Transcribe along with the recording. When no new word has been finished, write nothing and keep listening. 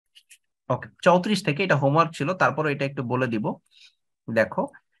ওকে, 34 থেকে, এটা হোমওয়ার্ক ছিল, তারপরে এটা একটু বলে দিব। দেখো,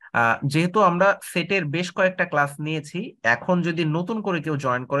 যেহেতু আমরা সেটের বেশ কয়েকটা ক্লাস নিয়েছি, এখন যদি নতুন করে কেউ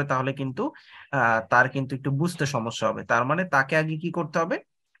জয়েন করে তাহলে কিন্তু তার কিন্তু একটু বুঝতে সমস্যা হবে। তার মানে তাকে আগে কি করতে হবে,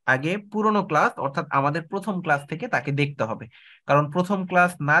 আগে পুরোনো ক্লাস অর্থাৎ আমাদের প্রথম ক্লাস থেকে তাকে দেখতে হবে। কারণ প্রথম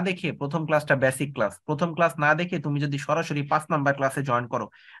ক্লাস না দেখে, প্রথম ক্লাসটা বেসিক ক্লাস, প্রথম ক্লাস না দেখে তুমি যদি সরাসরি 5 নাম্বার ক্লাসে জয়েন করো,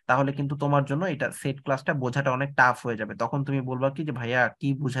 তাহলে কিন্তু তোমার জন্য এটা সেট ক্লাসটা বোঝাটা অনেক টাফ হয়ে যাবে। তখন তুমি বলবা কি যে ভাইয়া কি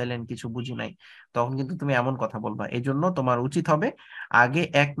বুঝাইলেন, কিছু বুঝি নাই। তখন কিন্তু তুমি এমন কথা বলবা। এই জন্য তোমার উচিত হবে আগে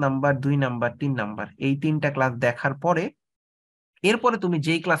 1 নাম্বার, 2 নাম্বার, 3 নাম্বার এই 3টা ক্লাস দেখার পরে এরপরে তুমি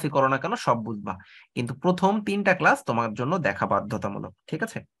যেই ক্লাসে করো না কেন সব বুঝবা। কিন্তু প্রথম 3টা ক্লাস তোমার জন্য দেখা বাধ্যতামূলক, ঠিক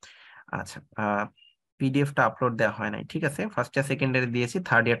আছে? আচ্ছা, পিডিএফটা আপলোড দেওয়া হয় নাই, ঠিক আছে। ফার্স্ট ইয়ার সেকেন্ড ইয়ারে দিয়েছি,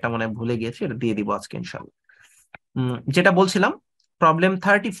 থার্ড ইয়ারটা মনে হয় ভুলে গিয়েছি, এটা দিয়ে দিব আজকে ইনশাল্লাহ। যেটা বলছিলাম, প্রবলেম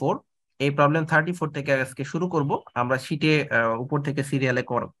 34, এই প্রবলেম 34 থেকে আজকে শুরু করব। আমরা শিটে উপর থেকে সিরিয়ালে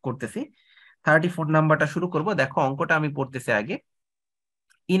করতেছি। 34 নাম্বারটা শুরু করব। দেখো অঙ্কটা আমি পড়তেছি আগে।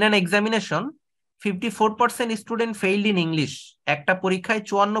 In an examination 54% student failed in English. একটা পরীক্ষায়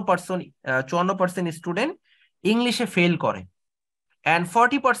 54% স্টুডেন্ট ইংলিশে ফেল করে, অ্যান্ড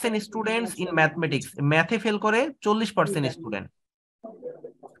 40% স্টুডেন্টস ইন ম্যাথমেটিক্স, ম্যাথে ফেল করে 40% student.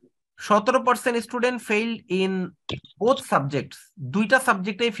 17% student failed in both subjects, দুইটা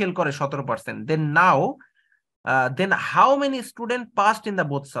সাবজেক্টেই ফেল করে 17%। দেন how many student passed in the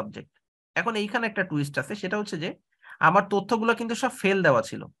both subject. এখন এইখানে একটা টুইস্ট আছে, সেটা হচ্ছে যে আমার তথ্যগুলো কিন্তু সব ফেল দেওয়া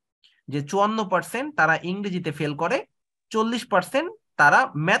ছিল, যে 54% তারা ইংরেজিতে ফেল করে, 40% তারা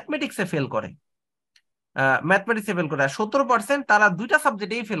ম্যাথমেটিক্সে ফেল করে, আর 17% তারা দুইটা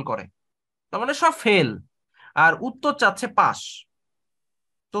সাবজেক্টেই ফেল করে। তার মানে সব ফেল, আর উত্তর চাচ্ছে পাস।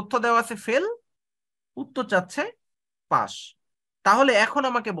 তথ্য দেওয়া আছে ফেল, উত্তর চাচ্ছে পাস। তাহলে এখন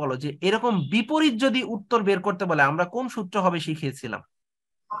আমাকে বলো যে এরকম বিপরীত যদি উত্তর বের করতে বলে আমরা কোন সূত্র হবে শিখিয়েছিলাম?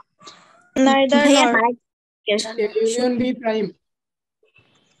 Neither ভাইয়া nor. Yes. Union B prime.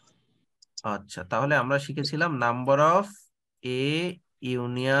 আচ্ছা, তাহলে আমরা শিখেছিলাম number of A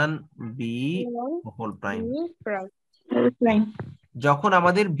union B whole prime. Prime. যখন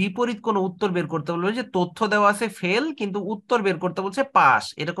আমাদের বিপরীত কোনো উত্তর বের করতে বলবে, যে তথ্য দেওয়া আছে ফেল কিন্তু উত্তর বের করতে বলছে পাস,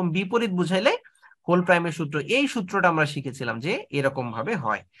 এরকম বিপরীত বুঝাইলে হোল প্রাইমের সূত্র, এই সূত্রটা আমরা শিখেছিলাম যে এরকম ভাবে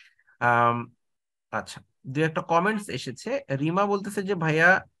হয়। আহ আচ্ছা, দু একটা কমেন্টস এসেছে। রিমা বলতেছে যে ভাইয়া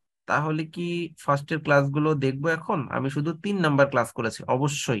তাহলে কি ফার্স্টের ক্লাসগুলো দেখবো এখন? আমি শুধু 3 নাম্বার ক্লাস করেছি।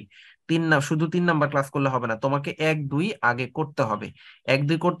 অবশ্যই শুধু 3 নাম্বার ক্লাস করলে হবে না, তোমাকে 1, 2 আগে করতে হবে। 1,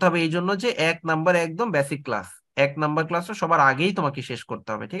 2 করতে হবে এই জন্য যে 1 নাম্বার একদম বেসিক ক্লাস, 1 নাম্বার ক্লাসটা সবার আগেই তোমাকে শেষ করতে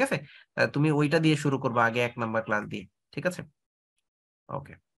হবে, ঠিক আছে? তুমি ওইটা দিয়ে শুরু করবে আগে, 1 নাম্বার ক্লাস দিয়ে, ঠিক আছে?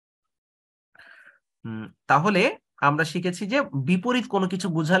 ওকে। তাহলে আমরা শিখেছি যে বিপরীত কোনো কিছু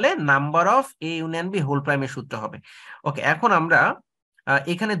বুঝালে number of A union B whole প্রাইমের সূত্র হবে। ওকে, এখন আমরা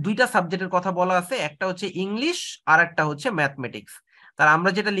এখানে দুইটা সাবজেক্টের কথা বলা আছে, একটা হচ্ছে ইংলিশ আর একটা হচ্ছে ম্যাথমেটিক্স। তার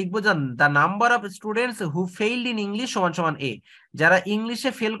আমরা যেটা লিখবো যে the number of students who failed in English সমান সমান এ। যারা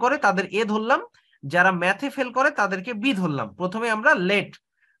ইংলিশে ফেল করে তাদের এ ধরলাম, যারা ম্যাথে ফেল করে তাদেরকে বি ধরলাম। প্রথমে আমরা লেট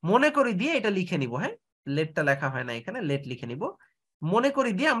মনে করি দিয়ে এটা লিখে নিব। হ্যাঁ, লেটটা লেখা হয় না এখানে, লেট লিখে নিব। মনে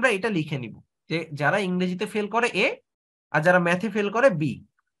করি দিয়ে আমরা এটা লিখে নিব যে যারা ইংরেজিতে ফেল করে এ, আর যারা ম্যাথে ফেল করে বি।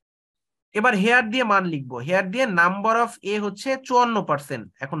 এবার হেয়ার দিয়ে মান লিখবো, হেয়ার দিয়ে নাম্বার অফ এ হচ্ছে 54%।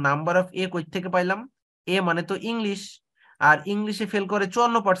 এখন নাম্বার অফ এ কই থেকে পাইলাম? এ মানে তো ইংলিশ, আর ইংলিশে ফেল করে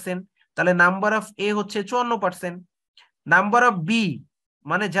 54%, তাহলে নাম্বার অফ এ হচ্ছে 54%। নাম্বার অফ বি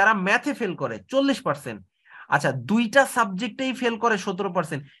মানে যারা ম্যাথে ফেল করে 40%। আচ্ছা, দুইটা সাবজেক্টেই ফেল করে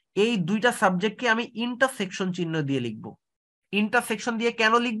 17%, এই দুইটা সাবজেক্টকে আমি ইন্টারসেকশন চিহ্ন দিয়ে লিখবো। ইন্টারসেকশন দিয়ে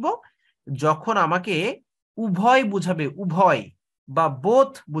কেন লিখবো? যখন আমাকে উভয় বুঝাবে, উভয় বা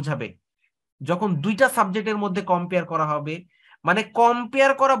বোথ বুঝাবে, যখন দুইটা সাবজেক্টের মধ্যে কম্পেয়ার করা হবে, মানে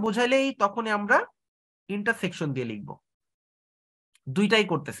কম্পেয়ার করা বোঝাইলেই তখনই আমরা ইন্টারসেকশন দিয়ে লিখবো। দুইটাই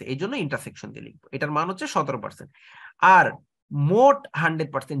করতেছে এই জন্য ইন্টারসেকশন দিয়ে লিখবো। এটার মান হচ্ছে 17%। আর মোট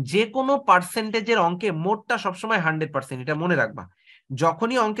 100%, যে কোনো পার্সেন্টেজের অঙ্কে মোটটা সবসময় 100%, এটা মনে রাখবা।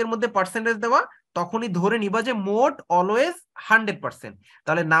 যখনই অঙ্কের মধ্যে পার্সেন্টেজ দেওয়া তখনই ধরে নিবা যে মোট অলওয়েজ 100%,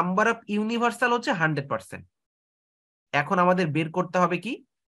 তাহলে নাম্বার অফ ইউনিভার্সাল হচ্ছে 100%। এখন আমাদের বের করতে হবে কি?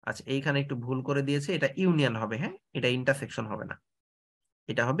 আচ্ছা, এইখানে একটু ভুল করে দিয়েছে, এটা ইউনিয়ন হবে। হ্যাঁ, এটা ইন্টারসেকশন হবে না,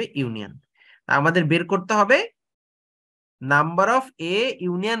 এটা হবে ইউনিয়ন। আমাদের বের করতে হবে number of A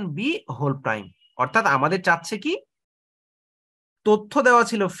union B whole prime. অর্থাৎ আমাদের চাচ্ছে কি, তথ্য দেওয়া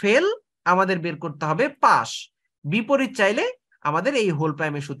ছিল ফেল, আমাদের বের করতে হবে পাস। বিপরীত চাইলে আমাদের এই হোল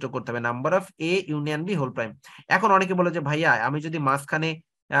প্রাইমের সূত্র করতে হবে, number of A union B whole prime. এখন অনেকে বলে যে ভাইয়া আমি যদি মাঝখানে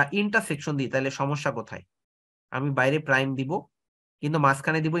ইন্টারসেকশন দিই তাহলে সমস্যা কোথায়? আমি বাইরে প্রাইম দিব কিন্তু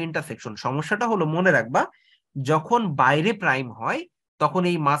মাঝখানে দিব ইন্টারসেকশন। সমস্যাটা হলো, মনে রাখবা, যখন বাইরে প্রাইম হয় তখন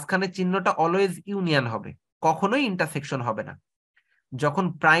এই মাঝখানের চিহ্নটা অলওয়েজ ইউনিয়ন হবে, কখনোই ইন্টারসেকশন হবে না। যখন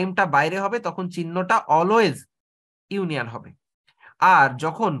প্রাইমটা বাইরে হবে তখন চিহ্নটা অলওয়েজ ইউনিয়ন হবে। আর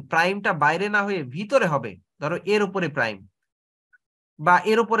যখন প্রাইমটা বাইরে না হয়ে ভিতরে হবে, ধরো এর উপরে প্রাইম বা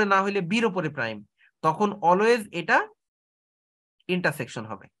এর উপরে না হইলে বির উপরে প্রাইম, তখন অলওয়েজ এটা ইন্টারসেকশন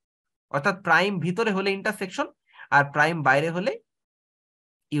হবে। অর্থাৎ প্রাইম ভিতরে হলে ইন্টারসেকশন আর প্রাইম বাইরে হলে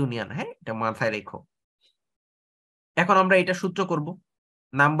ইউনিয়ন। হ্যাঁ, এটা মাথায় রেখো। এখন আমরা এটা সূত্র করব,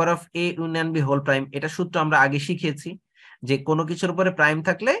 number of A union B whole prime. এটা সূত্র আমরা আগে শিখিয়েছি যে কোনো কিছুর উপরে প্রাইম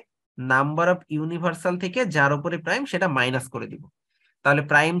থাকলে নাম্বার অফ ইউনিভার্সাল থেকে যার উপরে প্রাইম সেটা মাইনাস করে দিব। তাহলে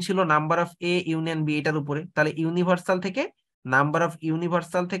প্রাইম ছিল number of A union B, এটার উপরে, তাহলে ইউনিভার্সাল থেকে নাম্বার অফ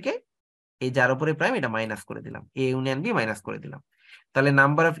ইউনিভার্সাল থেকে এই যার উপরে প্রাইম এটা মাইনাস করে দিলাম, এ ইউনিয়ন বি মাইনাস করে দিলাম। তাহলে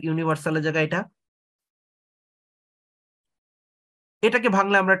নাম্বার অফ ইউনিভার্সালের জায়গায় এটাকে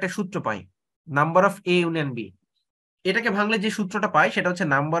ভাঙলে আমরা একটা সূত্র পাই, number of A union B. এটাকে ভাঙলে যে সূত্রটা পাই সেটা হচ্ছে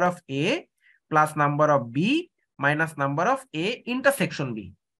number of A plus number of B minus number of A intersection B.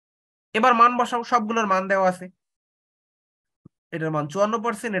 এবার মান বসাও, সবগুলোর মান দেওয়া আছে। এটার মান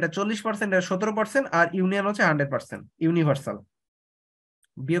 54%, এটা 40%, এটা 17%, আর ইউনিয়ন হচ্ছে 100%, ইউনিভার্সাল।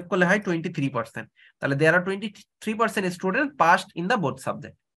 বিয়োগ করলে হয় 23%। তাহলে দেয়ার আর 23% student passed in the both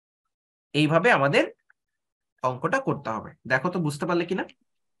subject. এইভাবে আমাদের অঙ্কটা করতে হবে। দেখো তো বুঝতে পারলে কিনা।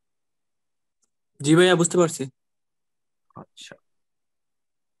 জি ভাইয়া, বুঝতে পারছি। আচ্ছা,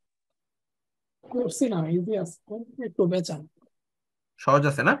 করছি না, ইজি আছে, একটু বেচান। সহজ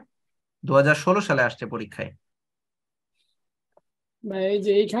আছে না? 2016 সালে আসছে পরীক্ষায়। না, এই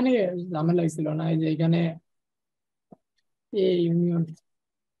যে এইখানে ঝামেলা ছিল না, এই যে এখানে এ ইউনিয়ন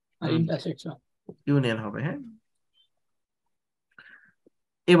আর ইন্টারসেকশন। ইউনিয়ন হবে। হ্যাঁ,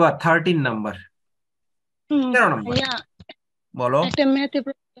 এবার 13 নাম্বার, 13 নাম্বার ভাইয়া বলো। একটা ম্যাথে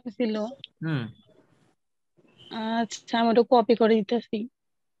প্রবলেম ছিল। হুম আচ্ছা, আমি ওটা কপি করে দিতেছি।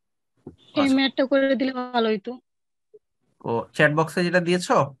 এই আচ্ছা, ম্যাথটা করে দিলে ভালো হইতো। ও চ্যাট বক্সে যেটা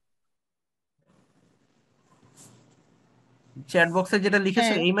দিয়েছো, চ্যাট বক্সে যেটা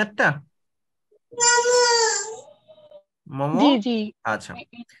লিখেছো হ্যাঁ, এই ম্যাথটা মোমো। জি জি। আচ্ছা,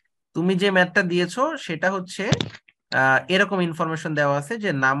 তুমি যে ম্যাথটা দিয়েছো সেটা হচ্ছে এরকম ইনফরমেশন দেওয়া আছে যে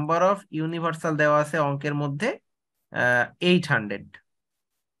নাম্বার অফ ইউনিভার্সাল দেওয়া আছে অঙ্কের মধ্যে 800।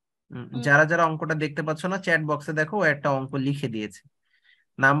 যারা যারা অঙ্কটা দেখতে পাচ্ছ না, চ্যাট বক্সে দেখো ও একটা অঙ্ক লিখে দিয়েছে।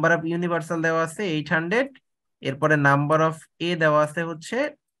 নাম্বার অফ ইউনিভার্সাল দেওয়া আছে 800, এরপরে নাম্বার অফ এ দেওয়া আছে হচ্ছে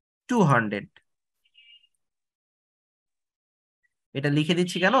 200। এটা লিখে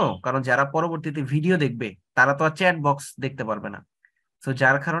দিচ্ছি কেন, কারণ যারা পরবর্তীতে ভিডিও দেখবে তারা তো আর চ্যাট বক্স দেখতে পারবে না, তো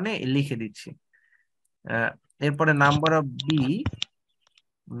যার কারণে লিখে দিচ্ছি। আহ, এরপরে নাম্বার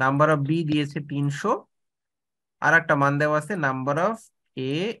অফ বি দিয়েছে 300, আর একটা মান দেওয়া আছে number of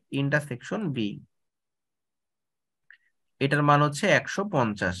A intersection B, এটার মান হচ্ছে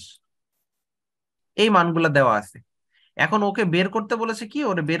 150। এই মানগুলো দেওয়া আছে। এখন ওকে বের করতে বলেছে কি,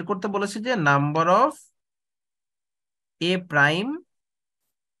 ওরে বের করতে বলেছে যে number of A prime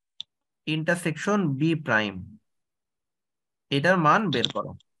intersection B prime, এটার মান বের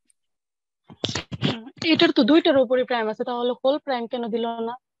করো। এটার তো দুইটার উপরে প্রাইম আছে, তাহলে হোল প্রাইম কেন দিল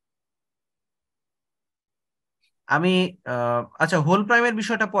না? আমি আচ্ছা, হোল প্রাইমের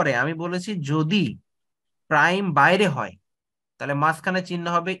বিষয়টা পরে, আমি বলেছি যদি প্রাইম বাইরে হয় তাহলে মাঝখানে চিহ্ন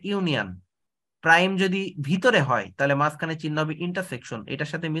হবে ইউনিয়ন, প্রাইম যদি ভিতরে হয় তাহলে মাঝখানে চিহ্ন হবে ইন্টারসেকশন। এটার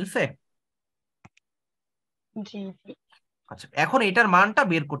সাথে মিলছে? জি জি। আচ্ছা, এখন এটার মানটা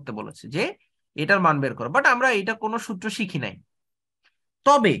বের করতে বলেছে যে এটার মান বের করো, বাট আমরা এটা কোনো সূত্র শিখি নাই।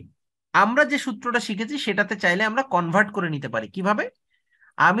 তবে আমরা যে সূত্রটা শিখেছি সেটাতে চাইলে আমরা কনভার্ট করে নিতে পারি। কিভাবে?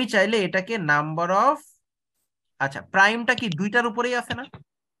 আমি চাইলে এটাকে নাম্বার অফ, আচ্ছা প্রাইমটা কি দুইটার উপরেই আছে না,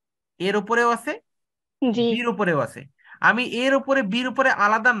 এর উপরেও আছে জি বির উপরেও আছে। আমি এর উপরে বির উপরে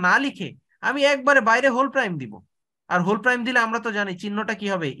আলাদা না লিখে আমি একবারে বাইরে হোল প্রাইম দিব। আর হোল প্রাইম দিলে আমরা তো জানি চিহ্নটা কি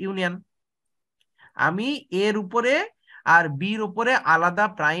হবে, ইউনিয়ন। আমি এর উপরে আর বির উপরে আলাদা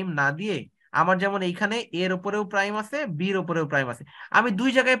প্রাইম না দিয়ে, আমার যেমন এইখানে এর উপরেও প্রাইম আছে বির উপরেও প্রাইম আছে, আমি দুই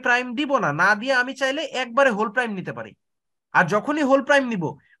জায়গায় প্রাইম দিব না, না দিয়ে আমি চাইলে একবারে হোল প্রাইম নিতে পারি। আর যখনই হোল প্রাইম নিব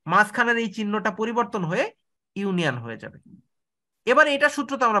মাঝখানের এই চিহ্নটা পরিবর্তন হয়ে ইউনিয়ন হয়ে যাবে। এবার এটা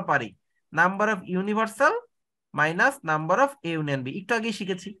সূত্র তো আমরা পারি, number of universal minus number of A union B, একটু আগেই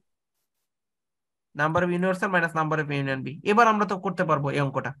শিখেছি। Number of universal minus number of A union B, এবার আমরা তো করতে পারবো এই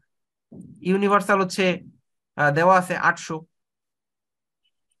অঙ্কটা। ইউনিভার্সাল হচ্ছে দেওয়া আছে 800,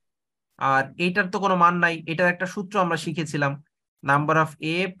 আর এইটার তো কোনো মান নাই, এটার একটা সূত্র আমরা শিখেছিলাম, number of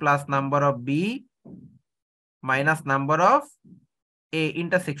A plus number of B minus number of A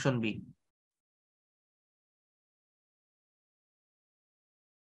intersection B.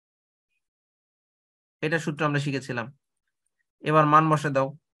 এটা সূত্র আমরা শিখেছিলাম। এবার মান বসে দাও।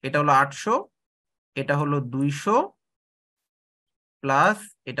 এটা হলো 800, এটা হলো 200, প্লাস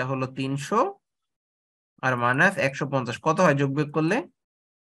এটা হলো 300, আর মাইনাস 150। কত হয় যোগ বিয়োগ করলে?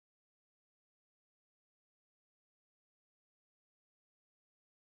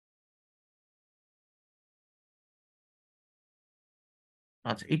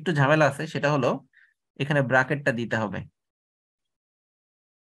 আচ্ছা, একটু ঝামেলা আছে, সেটা হলো এখানে ব্র্যাকেটটা দিতে হবে।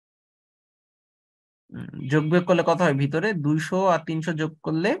 যোগ বিয়োগ করলে কত হয়? ভিতরে 200 আর 300 যোগ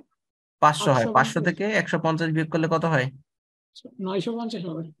করলে 500 হয়। 500 850, থেকে 150 বিয়োগ করলে কত হয়? 950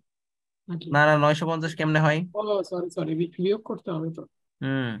 হবে নাকি? না না, 950 কেমনে হয়? ও সরি সরি, বিয়োগ করতে হবে তো।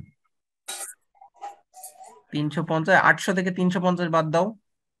 হুম 350, 800 থেকে 350 বাদ দাও,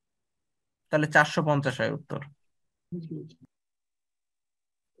 তাহলে 450 হয় উত্তর।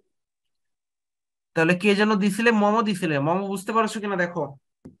 তাহলে কে যেন দিছিলে? মমো দিছিলে। মমো বুঝতে পারছো কিনা দেখো।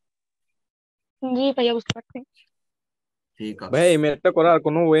 জি ভাইয়া, বুঝতে পারছি। ঠিক আছে, ভাই এই ম্যাথটা করার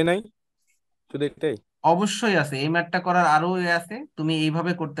কোনো ওয়ে নাই, শুধু একটাই? অবশ্যই আছে। এই ম্যাথটা করার আরো ওয়ে আছে, তুমি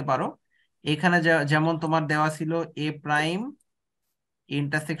এইভাবে করতে পারো। এখানে যেমন তোমার দেওয়া ছিল এ প্রাইম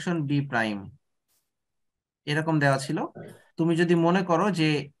ইন্টারসেকশন বি প্রাইম, এরকম দেওয়া ছিল। তুমি যদি মনে করো যে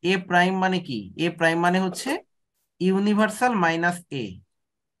এ প্রাইম মানে কি, এ প্রাইম মানে হচ্ছে ইউনিভার্সাল মাইনাস এ,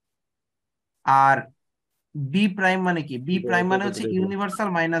 আর বি প্রাইম মানে কি, বি প্রাইম মানে হচ্ছে ইউনিভার্সাল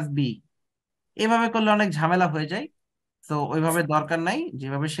মাইনাস বি। এভাবে করলে অনেক ঝামেলা হয়ে যায়, তো ওইভাবে দরকার নাই,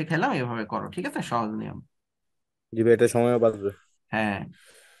 যেভাবে শিখালাম এভাবে করো, ঠিক আছে? সহজ নিয়ম। জি ভাই, এটা সময় বাঁচবে। হ্যাঁ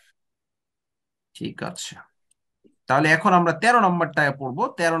ঠিক আছে। তাহলে এখন আমরা 13 নম্বরটায় পড়বো।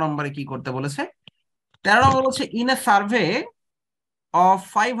 13 নম্বরে কি করতে বলেছে? 13 নম্বর বলছে in a survey of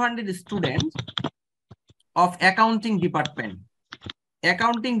 500 students of accounting department,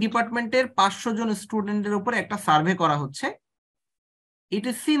 accounting ডিপার্টমেন্টের 500 জন স্টুডেন্টের উপর একটা সার্ভে করা হচ্ছে। It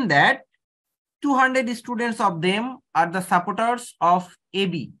is seen that 200 students of them are the supporters of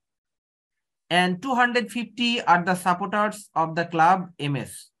AB and 250 are the supporters of the club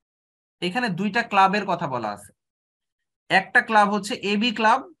MS. এখানে দুইটা ক্লাবের কথা বলা আছে। একটা ক্লাব হচ্ছে এবি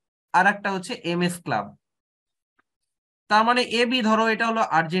ক্লাব, আর একটা হচ্ছে এমএস ক্লাব। তার মানে এবি ধরো এটা হলো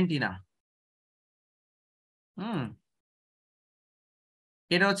আর্জেন্টিনা,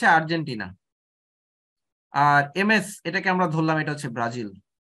 এটা হচ্ছে আর্জেন্টিনা, আর এমএস এটাকে আমরা ধরলাম এটা হচ্ছে ব্রাজিল।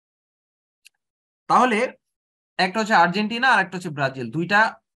 তাহলে একটা হচ্ছে আর্জেন্টিনা আর একটা হচ্ছে ব্রাজিল, দুইটা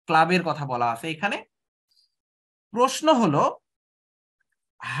ক্লাবের কথা বলা আছে এখানে। প্রশ্ন হলো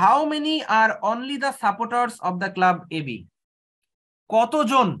how many R only the supporters of the club AB,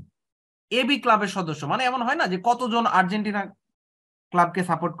 কতজন এবি ক্লাবের সদস্য, মানে এমন হয় না যে কতজন আর্জেন্টিনা ক্লাবকে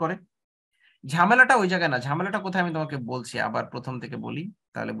সাপোর্ট করে। ঝামেলাটা ওই জায়গায় না, ঝামেলাটা কোথায় আমি তোমাকে বলছি, আবার প্রথম থেকে বলি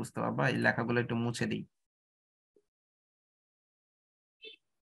তাহলে বুঝতে পারবা। এই লেখাগুলো একটু মুছে দিই।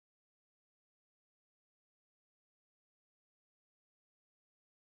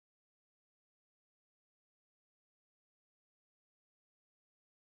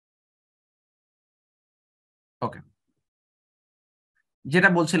 ওকে, যেটা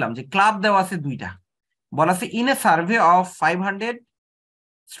বলছিলাম যে ক্লাব দেওয়া আছে দুইটা, বলা আছে in a survey of 500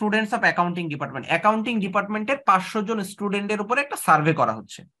 students of accounting department, accounting ডিপার্টমেন্টের 500 জন স্টুডেন্টের উপরে একটা সার্ভে করা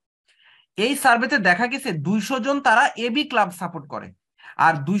হচ্ছে। এই সার্ভেতে দেখা গেছে 200 জন তারা এবি ক্লাব সাপোর্ট করে,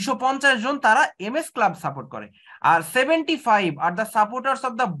 আর 250 জন তারা এমএস ক্লাব সাপোর্ট করে, আর 75 are the supporters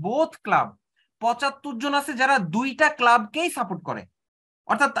of the both club, 75 জন আছে যারা দুইটা ক্লাবকেই সাপোর্ট করে।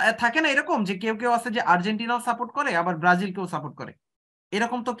 অর্থাৎ থাকে না এরকম যে কেউ কেউ আছে যে আর্জেন্টিনাও সাপোর্ট করে আবার ব্রাজিলকেও সাপোর্ট করে,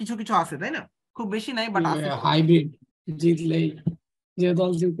 এরকম তো কিছু কিছু আছে, তাই না? খুব বেশি নাই, বাট আছে। হাইব্রিড, জিতলেই যে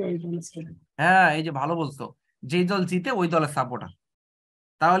দল জিতে ওই দল ছেড়ে। হ্যাঁ, এই যে ভালো বলছো, যেই দল জিতে ওই দলের সাপোর্টার।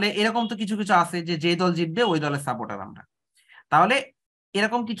 তাহলে এরকম তো কিছু কিছু আছে যে যেই দল জিতবে ওই দলের সাপোর্টার আমরা। তাহলে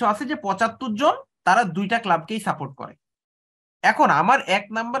এরকম কিছু আছে যে 75 জন তারা দুইটা ক্লাবকেই সাপোর্ট করে। এখন আমার 1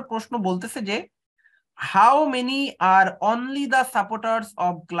 নাম্বার প্রশ্ন বলতেছে যে how many R only the supporters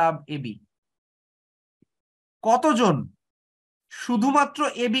of club AB, কতজন শুধুমাত্র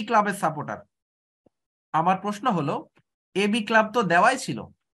এবি ক্লাবের সাপোর্টার। আমার প্রশ্ন হলো এবি ক্লাব তো দেওয়াই ছিল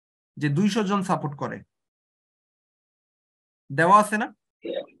যে 200 জন সাপোর্ট করে, দেওয়া আছে না?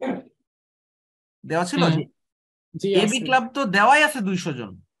 দেওয়া ছিল যে জি এবি আছে। ক্লাব তো দেওয়াই আছে 200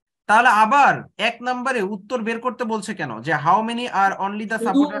 জন। তাহলে আবার 1 নম্বরে উত্তর বের করতে বলছে কেন যে how many R only the শুধু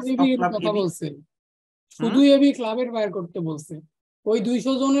সাপোর্টার্স অফ এবির ক্লাব কথা এবি? বলছে, শুধু এবি ক্লাবের বাইর করতে বলছে। ওই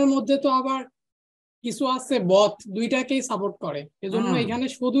 200 জনের মধ্যে তো আবার কিছু আছে বথ দুইটাকেই সাপোর্ট করে, এজন্য হুম এখানে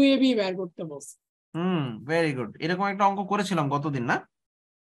শুধু এবি বের করতে বলছে। Very good. এরকম একটা অঙ্ক করেছিলাম গতদিন, না?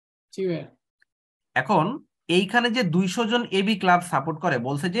 জি ভাই। এখন এইখানে যে 200 জন এবি ক্লাব সাপোর্ট করে,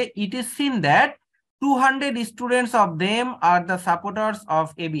 বলছে যে it is seen that 200 students of them are the supporters of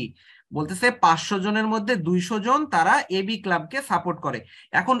AB, বলতেছে 500 জনের মধ্যে 200 জন তারা এবি ক্লাবকে সাপোর্ট করে।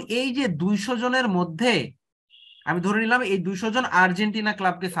 এখন এই যে 200 জনের মধ্যে আমি ধরে নিলাম এই 200 জন আর্জেন্টিনা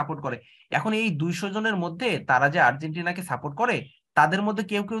ক্লাবকে সাপোর্ট করে। এখন এই 200 জনের মধ্যে তারা যে আর্জেন্টিনাকে সাপোর্ট করে তাদের মধ্যে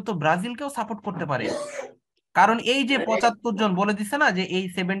কেউ কেউ তো ব্রাজিলকেও সাপোর্ট করতে পারে, কারণ এই যে 75 জন বলে দিচ্ছে না যে এই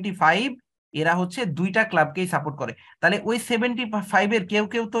 75 এরা হচ্ছে দুইটা ক্লাবকেই সাপোর্ট করে, তাহলে ওই 75 এর কেউ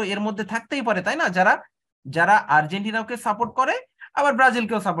কেউ তো এর মধ্যে থাকতেই পারে, তাই না? যারা যারা আর্জেন্টিনাকে সাপোর্ট করে আবার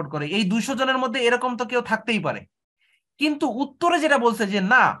ব্রাজিলকেও সাপোর্ট করে, এই 200 জনের মধ্যে এরকম তো কেউ থাকতেই পারে। কিন্তু উত্তরে যেটা বলছে যে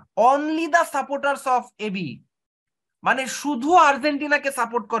না, only the supporters of AB, মানে শুধু আর্জেন্টিনাকে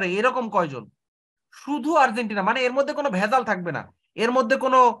সাপোর্ট করে এরকম কয়জন? শুধু আর্জেন্টিনা, মানে এর মধ্যে কোনো ভেজাল থাকবে না, এর মধ্যে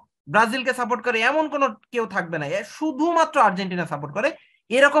কোনো ব্রাজিলকে সাপোর্ট করে এমন কোনো কেউ থাকবে না, শুধুমাত্র আর্জেন্টিনা সাপোর্ট করে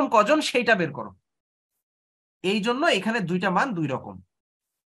এরকম কজন সেইটা বের করো। এই জন্য এখানে দুইটা মান দুই রকম।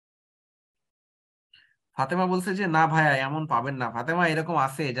 ফাতেমা বলছে যে না ভাইয়া এমন পাবেন না। ফাতেমা, এরকম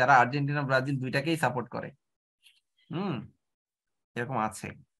আছে যারা আর্জেন্টিনা ব্রাজিল দুইটাকেই সাপোর্ট করে, এরকম আছে।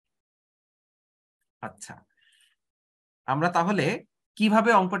 আচ্ছা, আমরা তাহলে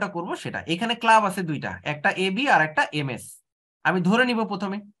কিভাবে অঙ্কটা করব সেটা, এখানে ক্লাব আছে দুইটা, একটা এবি আর একটা এমএস। আমি ধরে নিব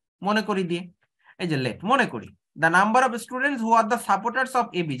প্রথমে, মনে করি দিয়ে, এই যে লেট মনে করি the number of students who are the supporters of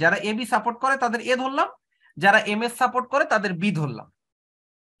AB, যারা এবি সাপোর্ট করে তাদের এ ধরলাম, যারা এমএস সাপোর্ট করে তাদের বি ধরলাম।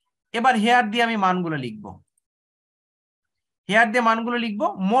 এবার হেয়ার দিয়ে আমি মানগুলো লিখব, হেয়ার দিয়ে মানগুলো লিখবো।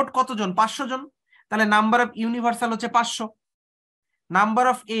 মোট কতজন? 500 জন, তাহলে নাম্বার অফ ইউনিভার্সাল হচ্ছে 500। নাম্বার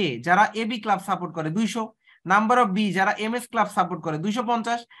অফ এ যারা এবি ক্লাব সাপোর্ট করে 200, নাম্বার অফ বি যারা এমএস ক্লাব সাপোর্ট করে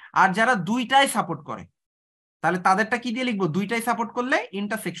 250, আর যারা দুইটাই সাপোর্ট করে তাহলে তাদেরটা কি দিয়ে লিখবো? দুইটাই সাপোর্ট করলে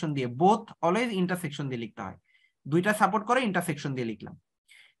ইন্টারসেকশন দিয়ে, বোথ অলওয়েজ ইন্টারসেকশন দিয়ে লিখতে হয়, দুইটা সাপোর্ট করে ইন্টারসেকশন দিয়ে লিখলাম।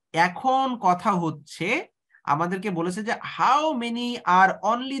 এখন কথা হচ্ছে আমাদেরকে বলেছে যে how many R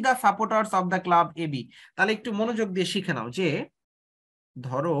only the supporters of the club AB. তাহলে একটু মনোযোগ দিয়ে শিখে নাও যে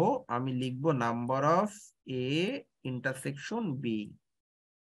ধরো আমি লিখবো number of A intersection B.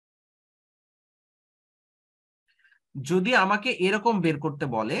 যদি আমাকে এরকম বের করতে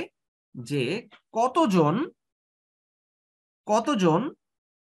বলে যে কতজন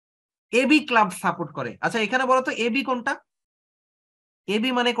এবি ক্লাব সাপোর্ট করে, আচ্ছা এখানে বলো তো এবি কোনটা? এবি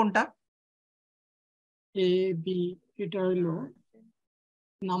মানে কোনটা? এ বি, এটা হলো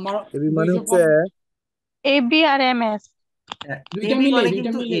নাম্বার এবি মানে হচ্ছে এবি আর এমএস দুইটা এবি মিলে মানে দুইটা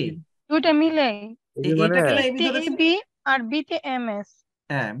কিন্তু মিলে এ, দুইটা মিলে, এবি মানে এটা কেন এবি এতে ধরেছে? এবি আর বিতে এমএস।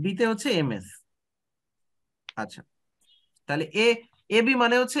 হ্যাঁ, বিতে হচ্ছে এমএস। আচ্ছা, তাহলে এবি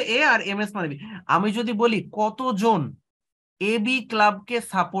মানে হচ্ছে এ আর এমএস মানে বি। আমি যদি বলি কতজন এবি ক্লাবকে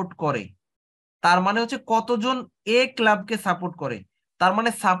সাপোর্ট করে, তার মানে হচ্ছে কতজন এ ক্লাবকে সাপোর্ট করে, তার মানে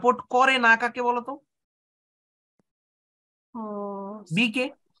সাপোর্ট করে না কাকে বলতো? বি কে।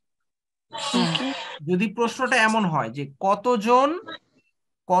 যদি প্রশ্নটা এমন হয় যে কতজন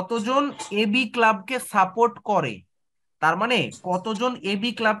এবি ক্লাবকে সাপোর্ট করে, তার মানে কতজন এবি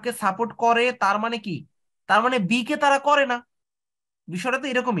ক্লাবকে সাপোর্ট করে, তার মানে কি? তার মানে বি কে তারা করে না। বিষয়টা তো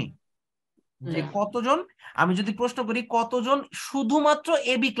এরকমই যে কতজন, আমি যদি প্রশ্ন করি কতজন শুধুমাত্র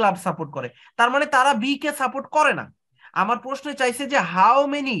এবি ক্লাব সাপোর্ট করে, তার মানে তারা বি কে সাপোর্ট করে না। আমার প্রশ্নে চাইছে যে how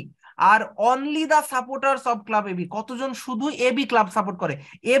many R only the supporters of club AB, কতজন শুধু এবি ক্লাব সাপোর্ট করে।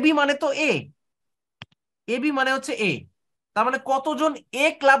 এবি মানে তো এ, এবি মানে হচ্ছে এ, তার মানে কতজন এ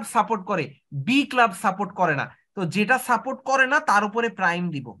ক্লাব সাপোর্ট করে, বি ক্লাব সাপোর্ট করে না। তো যেটা সাপোর্ট করে না তার উপরে প্রাইম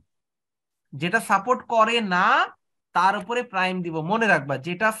দিব, যেটা সাপোর্ট করে না তার উপরে প্রাইম দিব, মনে রাখবা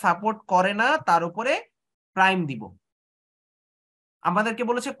যেটা সাপোর্ট করে না তার উপরে প্রাইম দিব। আমাদেরকে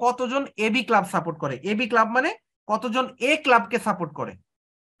বলেছে কতজন এবি ক্লাব সাপোর্ট করে, এবি ক্লাব মানে কতজন এ ক্লাবকে সাপোর্ট করে,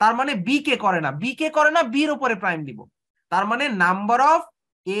 তার মানে বি কে করে না, বি কে করে না, বির উপরে প্রাইম দিব। তার মানে number of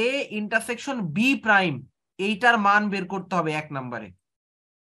A intersection B prime, এইটার মান বের করতে হবে 1 নম্বরে।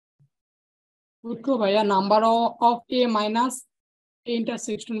 সূত্র ভাইয়া number of A minus A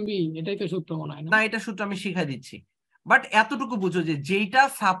intersection B, এটাই তো সূত্র মনে হয় না? না, এটা সূত্র আমি শিখাই দিচ্ছি, বাট এতটুকু বুঝো যে যেটা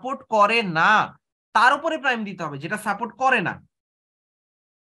সাপোর্ট করে না তার উপরে প্রাইম দিতে হবে, যেটা সাপোর্ট করে না।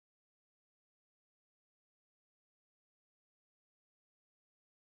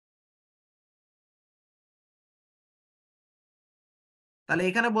 তাহলে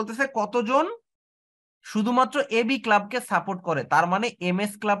এখানে বলতেছে কতজন শুধুমাত্র এবি ক্লাবকে সাপোর্ট করে, তার মানে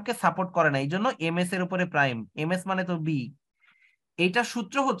এমএস ক্লাবকে সাপোর্ট করে না, এই জন্য এমএস এর উপরে প্রাইম, এমএস মানে তো বি। এইটা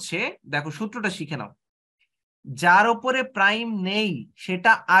সূত্র হচ্ছে, দেখো সূত্রটা শিখে নাও, যার উপরে প্রাইম নেই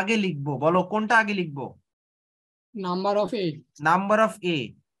সেটা আগে লিখবো, বলো কোনটা আগে লিখবো? Number of A. Number of এ,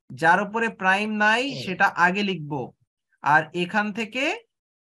 যার উপরে প্রাইম নাই সেটা আগে লিখবো, আর এখান থেকে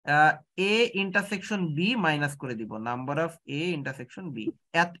এ ইন্টারসেকশন বি মাইনাস করে দিব, number of A intersection B.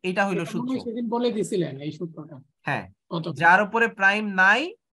 এটা হইলো সূত্র। সেদিন বলে দিছিলেন এই সূত্রটা। হ্যাঁ, কত? যার উপরে প্রাইম নাই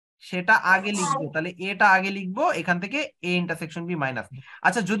সেটা আগে লিখবো, তাহলে এটা আগে লিখবো, এখান থেকে এ ইন্টারসেকশন বি মাইনাস।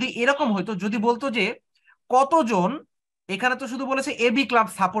 আচ্ছা যদি এরকম হইতো, যদি বলতো যে কতজন, এখানে তো শুধু বলেছে এবি ক্লাব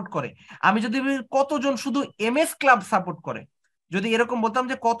সাপোর্ট করে, আমি যদি বলি কতজন শুধু এমএস ক্লাব সাপোর্ট করে, যদি এরকম বলতাম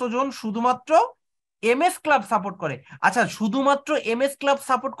যে কতজন শুধুমাত্র এমএস ক্লাব সাপোর্ট করে, আচ্ছা শুধুমাত্র এমএস ক্লাব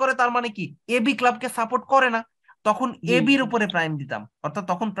সাপোর্ট করে তার মানে কি এবি ক্লাবকে সাপোর্ট করে না, তখন জি এবির উপরে প্রাইম দিতাম, অর্থাৎ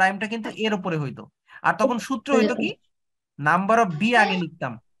তখন প্রাইমটা কিন্তু এর উপরে হইতো। আর তখন সূত্র হইতো কি, নাম্বার অফ বি আগে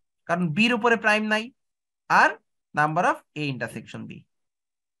লিখতাম, কারণ বির উপরে প্রাইম নাই, আর number of A intersection B.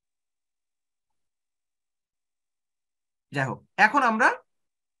 যাই হোক, এখন আমরা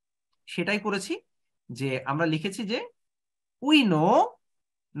সেটাই করেছি, যে আমরা লিখেছি যে we know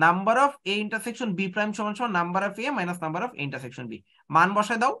number of A intersection B prime সমান সমান number of A minus number of A intersection B. মান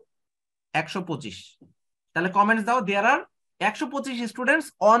বসায় দাও 125। তাহলে কমেন্টস দাও, দেয়ার আর 125 students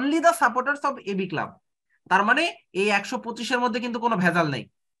only the supporters of AB club. তার মানে এই 125-এর মধ্যে কিন্তু কোনো ভেজাল নেই।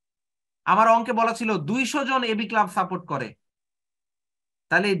 আমার অঙ্কে বলা ছিল 200 জন এবি ক্লাব সাপোর্ট করে,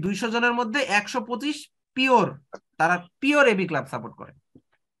 তাহলে এই 200 জনের মধ্যে 125 পিওর, তারা পিওর এবি ক্লাব সাপোর্ট করে।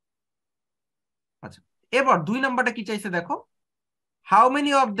 আচ্ছা, এবার 2 নাম্বারটা কি চাইছে দেখো, how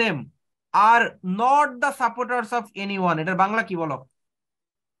many of them are not the supporters of anyone. এটার বাংলা কি বলো?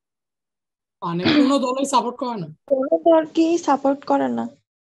 মানে কোনো দলই সাপোর্ট করে না। কোনো দলকেই সাপোর্ট করে না।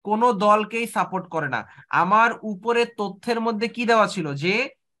 কোনো দলকেই সাপোর্ট করে না। আমার উপরে তথ্যের মধ্যে কি দেওয়া ছিল, যে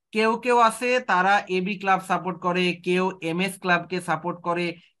কেউ কেউ আছে তারা এবি ক্লাব সাপোর্ট করে, কেউ এমএস ক্লাবকে সাপোর্ট করে,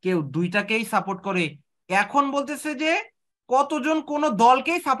 কেউ দুইটাকেই সাপোর্ট করে। এখন বলতেছে যে কতজন কোন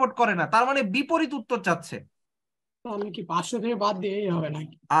দলকেই সাপোর্ট করে না, তার মানে বিপরীত উত্তর চাচ্ছে। আমি কি 500 থেকে বাদ দিয়েই হবে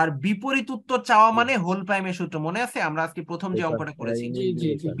নাকি? আর বিপরীত উত্তর চাওয়া মানে হোল প্রাইমের সূত্র, মনে আছে আমরা আজকে প্রথম যে অঙ্কটা করেছি, জি জি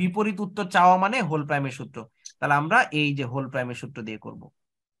জি বিপরীত উত্তর চাওয়া মানে হোল প্রাইমের সূত্র। তাহলে আমরা এই যে হোল প্রাইমের সূত্র দিয়ে করব,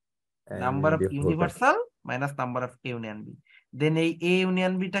 number of universal minus number of A union B. দেন এই এ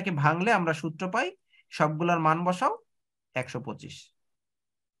ইউনিয়ন বিটাকে ভাঙলে আমরা সূত্র পাই, সবগুলোর মান বসাও 125।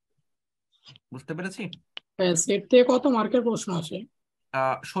 বুঝতে পেরেছি? সেট থেকে কত মার্কের প্রশ্ন আসে?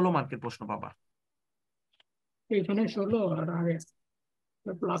 16 মার্কের প্রশ্ন পাবা। এখানে 16 আর আগে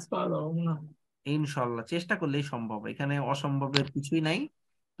প্লাস পাওয়া যাবে না। ইনশাল্লাহ চেষ্টা করলেই সম্ভব, এখানে অসম্ভবের কিছুই নাই,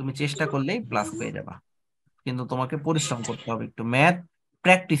 তুমি চেষ্টা করলেই প্লাস পেয়ে যাবা, কিন্তু তোমাকে পরিশ্রম করতে হবে একটু। ম্যাথ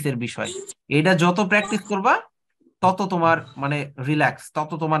প্র্যাকটিসের বিষয়, এটা যত প্র্যাকটিস করবা তত তোমার মানে রিল্যাক্স,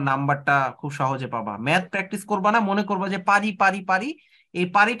 তত তোমার নাম্বারটা খুব সহজে পাবা। ম্যাথ প্র্যাকটিস করবা না, মনে করবা যে পারি পারি পারি, এই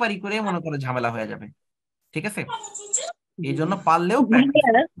পারি পারি করে মনে করে ঝামেলা হয়ে যাবে, ঠিক আছে? এই জন্য পারলেও প্র্যাকটিস।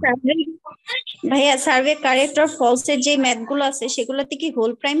 ভাইয়া সার্ভে কারেক্ট আর ফলস এর যে ম্যাথ গুলো আছে সেগুলোতে কি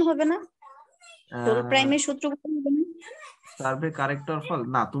হোল প্রাইম হবে না? হোল প্রাইমের সূত্রগুলো হবে না? সার্ভে কারেক্টর ফল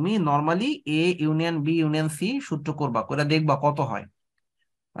না, তুমি নরমালি এ ইউনিয়ন বি ইউনিয়ন সি সূত্র করবা, করে দেখবা কত হয়,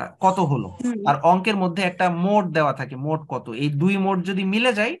 কত হলো। আর অঙ্কের মধ্যে একটা মোড দেওয়া থাকে, মোড কত, এই দুই মোড যদি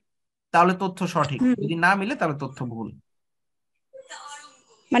মিলে যায় তাহলে তথ্য সঠিক, যদি না মিলে তাহলে তথ্য ভুল।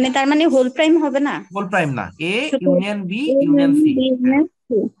 মানে তার মানে হোল প্রাইম হবে না, হোল প্রাইম না, এ শুধু union B union C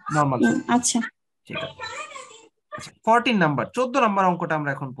normal. আচ্ছা ঠিক আছে। আচ্ছা 14 নাম্বার, 14 নাম্বার অঙ্কটা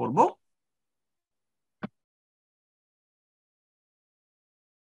আমরা এখন করব।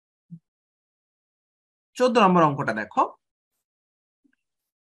 চোদ্দ নম্বর অঙ্কটা দেখো,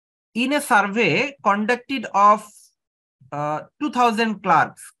 in a survey conducted of 2000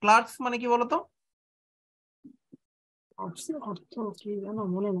 clerks. Clerks মানে কি বলতো? অর্থ কি জানো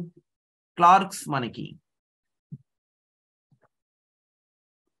মনে নেই। ক্লার্কস মানে কি?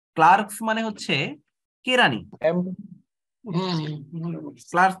 ক্লার্কস মানে হচ্ছে কেরানি, হ্যাঁ মনে পড়ছে।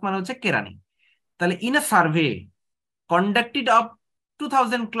 ক্লার্কস মানে হচ্ছে কেরানি। তাহলে in a survey conducted of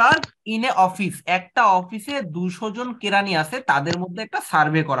 2000 clerk in a office, একটা অফিসে 200 জন কেরানি আছে, তাদের মধ্যে একটা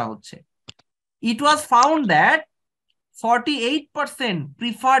সার্ভে করা হচ্ছে। ইট was found that 48%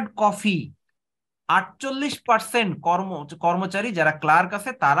 preferred coffee, 48% কর্মচারী যারা ক্লার্ক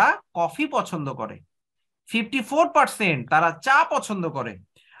আছে তারা কফি পছন্দ করে, 54% তারা চা পছন্দ করে,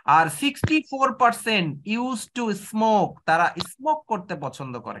 আর 64% ইউজ টু স্মোক, তারা স্মোক করতে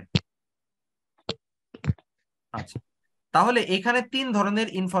পছন্দ করে। আচ্ছা, তাহলে এখানে 3 ধরনের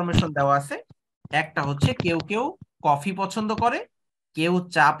ইনফরমেশন দেওয়া আছে। একটা হচ্ছে কেউ কেউ কফি পছন্দ করে, কেউ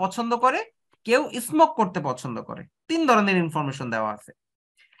চা পছন্দ করে, কেউ স্মোক করতে পছন্দ করে, 3 ধরনের ইনফরমেশন দেওয়া আছে।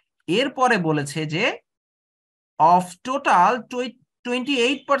 এরপরে বলেছে যে of total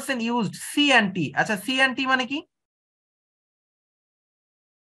 28% used C and টি। আচ্ছা সি অ্যান্ড টি মানে কি?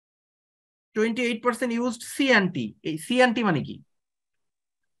 28% ইউজড সি অ্যান্ড টি, এই সি অ্যান্ড টি মানে কি?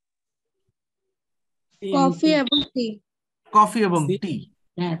 কফি এবং টি। কফি এবং টি।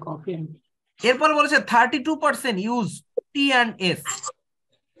 হ্যাঁ কফি। এরপর বলেছে 32% use T and S,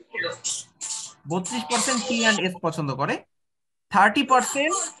 32% T and S পছন্দ করে,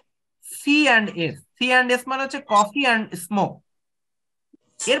 30% C and S, C and S মানে হচ্ছে কফি অ্যান্ড স্মোক।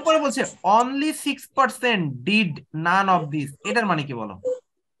 এরপরে বলছে only 6% did none of this, এটার মানে কি বলো?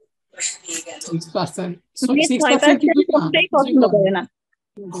 6%, মানে 6% কি 6% কোনোটাই পছন্দ করে না,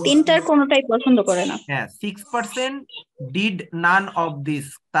 তিনটার কোনোটাই পছন্দ করে না। হ্যাঁ, 6% ডিড নান অফ দিস,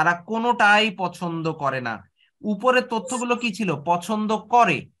 তারা কোনোটাই পছন্দ করে না। উপরের তথ্যগুলো কি ছিল? পছন্দ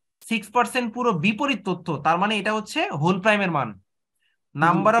করে। 6% পুরো বিপরীত তথ্য, তার মানে এটা হচ্ছে হোল প্রাইমের মান।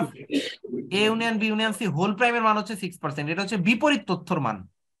 Number of A union B union C whole প্রাইমের মান হচ্ছে 6%, এটা হচ্ছে বিপরীত তথ্যর মান।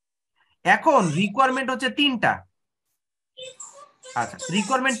 এখন রিকোয়ারমেন্ট হচ্ছে 3টা। আচ্ছা,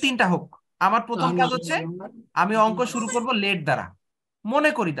 রিকোয়ারমেন্ট 3টা হোক। আমার প্রথম কাজ হচ্ছে আমি অঙ্ক শুরু করব লেট দ্বারা,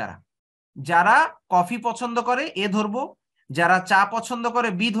 মনে করি দ্বারা। যারা কফি পছন্দ করে এ ধরবো, যারা চা পছন্দ করে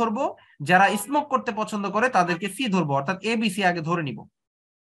বি ধরবো, যারা স্মোক করতে পছন্দ করে তাদেরকে সি ধরবো, অর্থাৎ এ বি সি আগে ধরে নিব।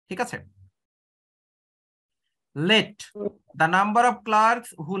 ঠিক আছে? Let the number of clerks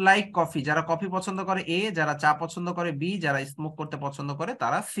who like coffee, যারা কফি পছন্দ করে এ, যারা চা পছন্দ করে বি, যারা স্মোক করতে পছন্দ করে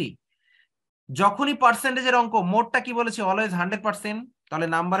তারা সি। যখনই পার্সেন্টেজের অঙ্ক, মোটটা কি বলেছে? অলওয়েজ 100%, তাহলে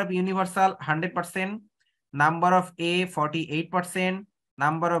number of universal 100%, number of A 48%,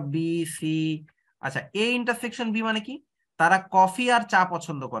 number of B C. আচ্ছা, এ ইন্টারসেকশন বি মানে কি? তারা কফি আর চা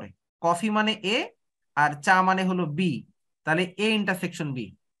পছন্দ করে, কফি মানে এ আর চা মানে হলো বি, তাহলে এ ইন্টারসেকশন বি।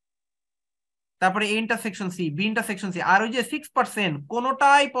 তারপরে A intersection C, B intersection C. আর ওই যে 6%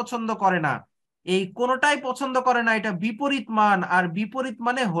 কোনোটাই পছন্দ করে না, এই কোনোটাই পছন্দ করে না এটা বিপরীত মান, আর বিপরীত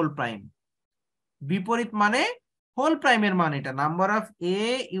মানে হোল প্রাইম। বিপরীত মানে হোল প্রাইমের মান, এটা number of A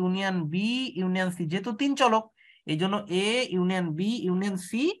union B union C, যেহেতু 3 চলক এই জন্য এ union B union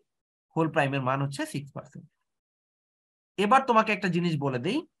C whole প্রাইমের মান হচ্ছে 6%। এবার তোমাকে একটা জিনিস বলে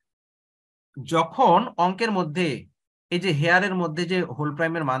দেই, যখন অঙ্কের মধ্যে এই যে হেয়ারের মধ্যে যে হোল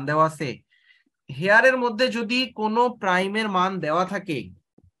প্রাইমের মান দেওয়া আছে, হেয়ারের মধ্যে যদি কোনো প্রাইমের মান দেওয়া থাকে,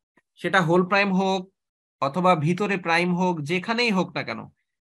 সেটা হোল প্রাইম হোক অথবা ভিতরে প্রাইম হোক, যেখানেই হোক না কেন,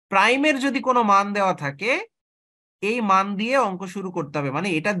 প্রাইমের যদি কোনো মান দেওয়া থাকে এই মান দিয়ে অঙ্ক শুরু করতে হবে, মানে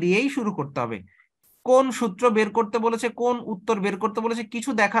এটা দিয়েই শুরু করতে হবে। কোন সূত্র বের করতে বলেছে, কোন উত্তর বের করতে বলেছে, কিছু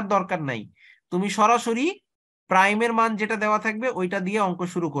দেখার দরকার নাই। তুমি সরাসরি প্রাইমের মান যেটা দেওয়া থাকবে ওইটা দিয়ে অঙ্ক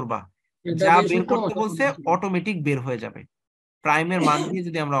শুরু করবা, এটা যা দিয়ে বের সূত্র করতে বলছে বসানো। অটোমেটিক বের হয়ে যাবে প্রাইমের মান দিয়ে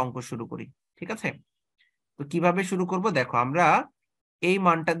যদি আমরা অঙ্ক শুরু করি। ঠিক আছে? তো কিভাবে শুরু করব দেখো, আমরা এই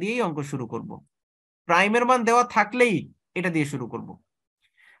মানটা দিয়েই অঙ্ক শুরু করব, প্রাইমের মান দেওয়া থাকলেই এটা দিয়ে শুরু করব।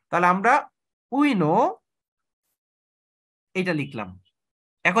 তাহলে আমরা উইনো এটা লিখলাম।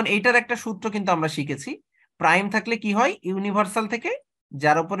 এখন এইটার একটা সূত্র কিন্তু আমরা শিখেছি, প্রাইম থাকলে কি হয়, ইউনিভার্সাল থেকে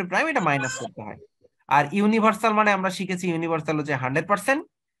যার উপরে প্রাইম এটা মাইনাস করতে হয়। আর ইউনিভার্সাল মানে আমরা শিখেছি ইউনিভার্সাল হচ্ছে 100%।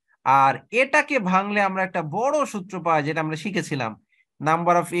 আর এটাকে ভাঙলে আমরা একটা বড় সূত্র পাই, যেটা আমরা শিখেছিলাম,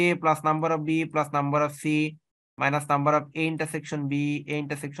 number of A plus number of B plus number of C minus number of A intersection B, A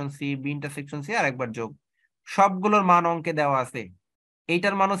intersection C, B intersection C, আর একবার যোগ। সবগুলোর মান অঙ্কে দেওয়া আছে,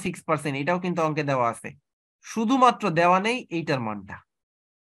 এইটার মানও 6%, এটাও কিন্তু অঙ্কে দেওয়া আছে, শুধুমাত্র দেওয়া নেই এইটার মানটা,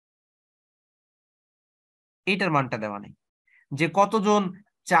 এইটার মানটা দেওয়া নেই। যে কতজন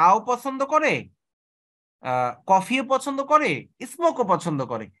চাও পছন্দ করে, কফিও পছন্দ করে, স্মোকও পছন্দ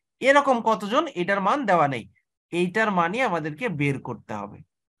করে, এরকম কতজন, এটার মান দেওয়া নেই। এইটার মানই আমাদেরকে বের করতে হবে।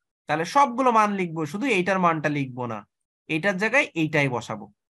 তাহলে সবগুলো মান লিখবো, শুধু এইটার মানটা লিখবো না, এইটার জায়গায় এইটাই বসাবো।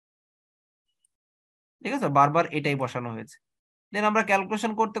 ঠিক আছে? বারবার এটাই বসানো হয়েছে। দেন আমরা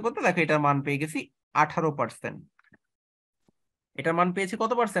ক্যালকুলেশন করতে করতে দেখো এটার মান পেয়ে গেছি 18%। এটার মান পেয়েছি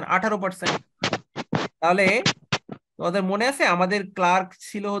কত পার্সেন্ট? 18%। তাহলে তোমাদের মনে আছে আমাদের ক্লার্ক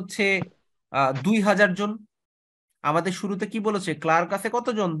ছিল হচ্ছে 2000 জন। আমাদের শুরুতে কি বলেছে, ক্লার্ক আছে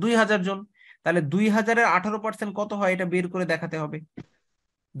কতজন? 2000 জন। তাহলে 2000-এর 18% কত হয় এটা বের করে দেখাতে হবে।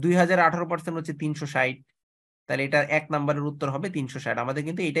 2000 18% হচ্ছে 360। তাহলে এটা 1 নম্বরের উত্তর হবে 360। আমাদের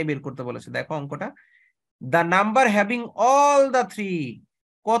কিন্তু এটাই বের করতে বলেছে। দেখো অঙ্কটা, the number having all the three,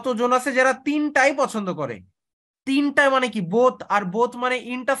 কতজন আছে যারা তিনটাই পছন্দ করে। তিনটা মানে কি? বোথ। আর বোথ মানে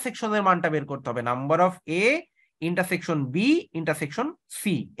ইন্টারসেকশনের মানটা বের করতে হবে, number of A intersection B intersection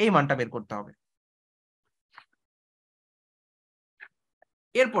C, এই মানটা বের করতে হবে।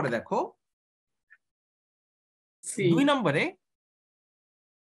 এরপরে দেখো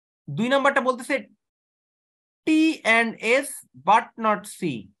 2 নম্বরটা বলতেছে টি and S but not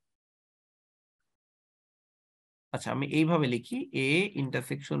C. আচ্ছা, আমি এইভাবে লিখি, A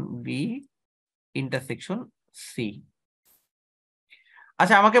intersection B intersection C.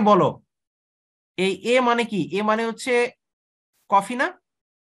 আচ্ছা আমাকে বলো, এই এ মানে কি? এ মানে হচ্ছে কফি না?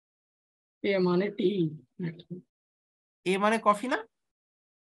 এ মানে টি, এ মানে কফি না?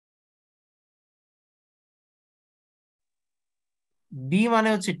 বি মানে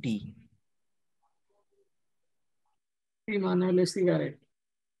হচ্ছে টি। টি মানে হলো সিগারেট।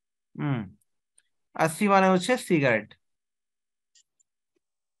 আর সি মানে হচ্ছে সিগারেট,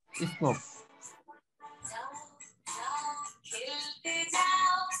 স্মোক।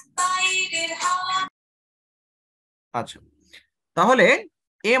 আচ্ছা, তাহলে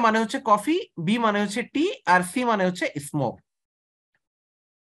এ মানে হচ্ছে কফি, বি মানে হচ্ছে টি, আর সি মানে হচ্ছে স্মোক।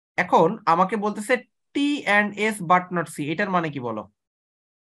 এখন আমাকে বলতেছে টি and S but not C, এটার মানে কি বলো?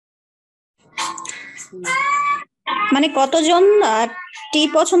 মানে কতজন টি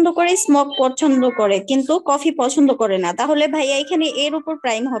পছন্দ করে, স্মোক পছন্দ করে, কিন্তু কফি পছন্দ করে না, তাহলে ভাইয়া এখানে এর উপর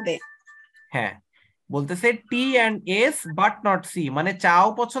প্রাইম হবে। হ্যাঁ, বলতেছে টি and S but not C, মানে চাও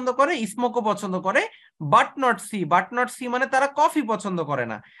পছন্দ করে, স্মোকও পছন্দ করে, but not C, but not C মানে তারা কফি পছন্দ করে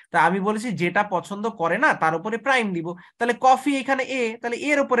না। তা আমি বলেছি যেটা পছন্দ করে না তার উপরে প্রাইম দিব, তাহলে কফি এখানে এ, তাহলে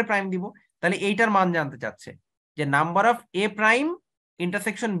এর উপরে প্রাইম দিব। তাহলে এইটার মান জানতে চাচ্ছে যে number of A prime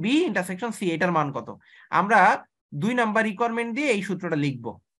intersection B intersection C, এটার মান কত। আমরা 2 নাম্বার রিকোয়ারমেন্ট দিয়ে এই সূত্রটা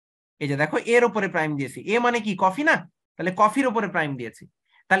লিখবো। এই যে দেখো, এর উপরে প্রাইম দিয়েছি, এ মানে কি কফি না, তাহলে কফির উপরে প্রাইম দিয়েছি।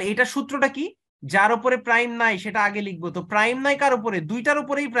 তাহলে এটা সূত্রটা কি, যার উপরে প্রাইম নাই সেটা আগে লিখবো। তো প্রাইম নাই কার উপরে, দুইটার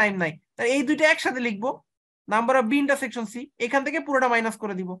উপরেই প্রাইম নাই, তাহলে এই দুইটা একসাথে লিখবো, number of B intersection C, এখান থেকে পুরোটা মাইনাস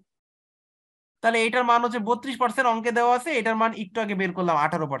করে দিব। তাহলে এটার মান হচ্ছে 32%, অঙ্কে দেওয়া আছে, এটার মান একটু আগে বের করলাম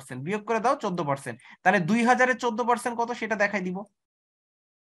 18%, বিয়োগ করে দাও 14%। তাহলে 2000-এর 14% কত সেটা দেখাই দিব।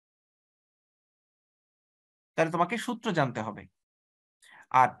 তাহলে তোমাকে সূত্র জানতে হবে।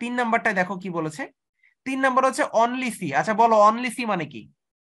 আর 3 নাম্বারটায় দেখো কি বলেছে, 3 নাম্বার হচ্ছে অনলি সি। আচ্ছা বলো, অনলি সি মানে কি?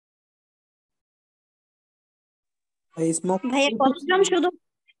 স্মোক। ভাইয়া কতজন শুধু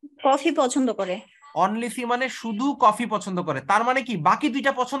কফি পছন্দ করে? অনলি সি মানে শুধু কফি পছন্দ করে, তার মানে কি বাকি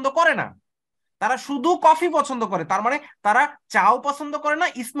দুইটা পছন্দ করে না, তারা শুধু কফি পছন্দ করে, তার মানে তারা চাও পছন্দ করে না,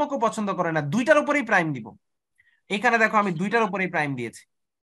 স্মোকও পছন্দ করে না, দুইটার উপরেই প্রাইম দিব। এখানে দেখো আমি দুইটার উপরেই প্রাইম দিয়েছি,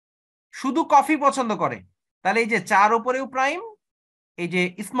 শুধু কফি পছন্দ করে, তাহলে এই যে চার উপরেও প্রাইম, এই যে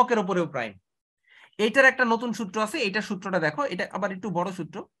স্মোকের উপরেও প্রাইম। এইটার একটা নতুন সূত্র আছে, এইটা সূত্রটা দেখো, এটা আবার একটু বড়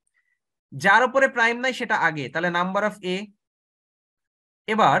সূত্র। যার উপরে প্রাইম নাই সেটা আগে, তাহলে নাম্বার অফ এ।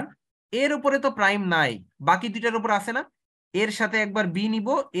 এবার এর উপরে তো প্রাইম নাই, বাকি দুইটার উপর আছে না, এর সাথে একবার বি নিব,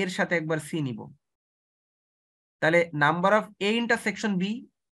 এর সাথে একবার সি নিব, তাহলে number of A intersection B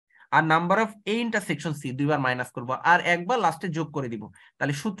R number of A intersection C দুইবার মাইনাস করবো, আর একবার লাস্টে যোগ করে দিব।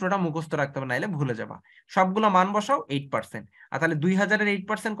 তাহলে সূত্রটা মুখস্থ রাখতে হবে, নাইলে ভুলে যাবা। সবগুলো মান বসাও 8%, আর তাহলে 2000-এর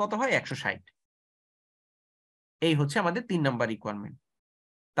 8% কত হয়, 160। এই হচ্ছে আমাদের 3 নাম্বার রিকোয়ারমেন্ট।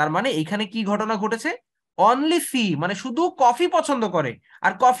 তার মানে এইখানে কি ঘটনা ঘটেছে, অনলি সি মানে শুধু কফি পছন্দ করে,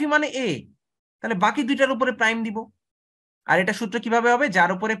 আর কফি মানে এ, তাহলে বাকি দুইটার উপরে প্রাইম দিব। আর এটা সূত্র কিভাবে হবে,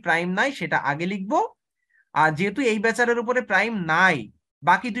 যার উপরে প্রাইম নাই সেটা আগে লিখবো, আর যেহেতু এই বেচারের উপরে প্রাইম নাই,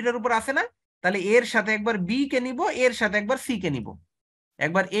 বাকি দুইটার উপর আছে না, তাহলে এর সাথে একবার বি কে নিব, এর সাথে একবার সি কে নিব,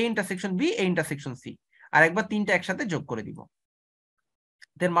 একবার A intersection B, A intersection C, আর একবার তিনটা একসাথে যোগ করে দিব,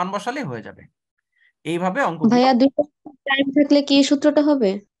 এর মান বসালে হয়ে যাবে। এইভাবে অঙ্কগুলো। ভাইয়া দুইটা টাইম থাকলে কি এই সূত্রটা হবে?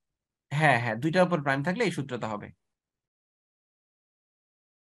 হ্যাঁ হ্যাঁ, দুইটার উপর প্রাইম থাকলে এই সূত্রটা হবে।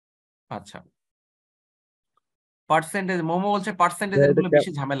 আচ্ছা, পার্সেন্টেজ, মোমো বলছে পার্সেন্টেজের গুলো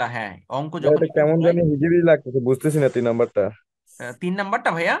বেশি ঝামেলা। হ্যাঁ, অঙ্ক যখন এটা কেমন জানি হিজিবি লাগতেছে, বুঝতেছি না 3 নাম্বারটা। 3 নাম্বারটা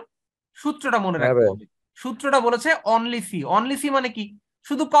ভাইয়া সূত্রটা মনে হ্যাঁ রাখতে ভাই। হবে। সূত্রটা বলেছে অনলি সি, অনলি সি মানে কি,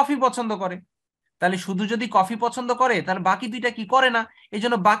 শুধু কফি পছন্দ করে। তাহলে শুধু যদি কফি পছন্দ করে, তাহলে বাকি দুইটা কি করে না, এই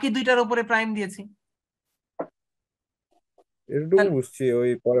জন্য বাকি দুইটার উপরে প্রাইম দিয়েছি। এটুকু বুঝছি,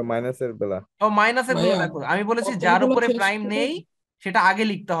 ওই পরে মাইনাসের বেলা। ও মাইনাসের গুলো ভাইয়া দেখো, আমি বলেছি যার অধ্যায়গুলো উপরে শেষ প্রাইম করে নেই সেটা আগে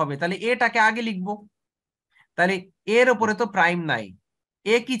লিখতে হবে, তাহলে এটাকে আগে লিখবো। তাহলে এর উপরে তো প্রাইম নাই,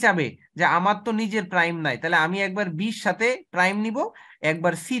 এ কি চাবে যে আমার তো নিজের প্রাইম নাই, তাহলে আমি একবার বির সাথে প্রাইম নিব,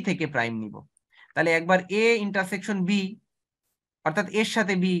 একবার সি থেকে প্রাইম নিব। তাহলে একবার এ ইন্টারসেকশন বি অর্থাৎ এর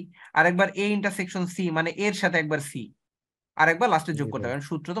সাথে বি, আর একবার এ ইন্টারসেকশন সি মানে এর সাথে একবার সি, আর একবার লাস্টে যোগ জি করতে ভাই। হবে।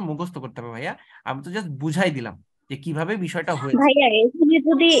 সূত্র তো মুখস্থ করতে হবে ভাইয়া, আমি তো জাস্ট বুঝাই দিলাম যে কিভাবে বিষয়টা হয়েছে। ভাইয়া এখানে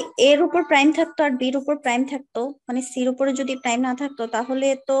যদি এর উপর প্রাইম থাকতো আর বির উপর প্রাইম থাকতো, মানে সির উপরে যদি প্রাইম না থাকতো, তাহলে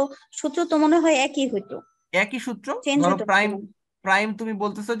তো সূত্র তো মনে হয় একই হইতো, একই সূত্র, চেঞ্জ ধরো হতো না প্রাইম, কোনো। প্রাইম তুমি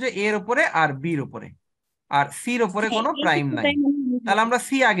বলতেছো যে এর উপরে আর বির উপরে, আর সির উপরে হ্যাঁ কোনো এই প্রাইম নাই, সূত্রটাই মনে হয়। তাহলে আমরা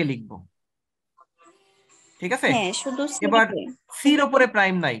সি আগে লিখবো, ঠিক আছে। হ্যাঁ শুধু সি এবার হবে। সির উপরে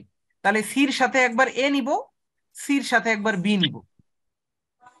প্রাইম নাই, তাহলে সির সাথে একবার এ নিব, সির সাথে একবার বি নিব।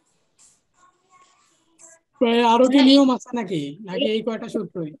 আরো কি না নিয়ম আছে নাকি, নাকি এই কয়টা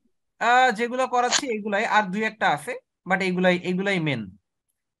সূত্রই? যেগুলো করাচ্ছি এগুলাই, আর দুই একটা আছে, বাট এইগুলাই মেন।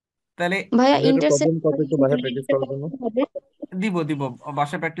 তাহলে ভাইয়া এটা একটু প্রবলেম কত, একটু বাসায় প্র্যাকটিস করার জন্য। ইন্টারসেকশন দিব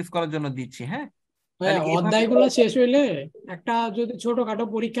বাসায় প্র্যাকটিস করার জন্য দিচ্ছি। হ্যাঁ, ভাইয়া তাহলে এইভাবে অধ্যায়গুলো শেষ হইলে একটা যদি ছোটখাটো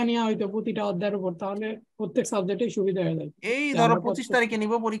পরীক্ষা নেওয়া হইতো প্রতিটা অধ্যায়ের উপর, তাহলে প্রত্যেক সাবজেক্টে সুবিধা হয়ে যায়। এই যে ধরো আমরা 25 তারিখে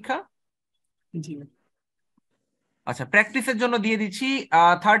নিব পরীক্ষা। জি আচ্ছা, প্র্যাকটিসের জন্য দিয়ে দিচ্ছি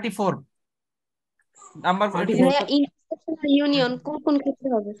 34 নাম্বার। একটু 34 ভাইয়া ইন্টারসেকশন আর ইউনিয়ন কোন কোন ক্ষেত্রে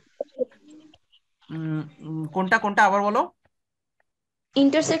হবে? কোনটা কোনটা আবার বলো।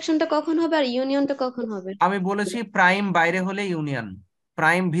 ইন্টারসেকশনটা কখন হবে আর ইউনিয়নটা কখন হবে? আমি বলেছি প্রাইম বাইরে হলে ইউনিয়ন,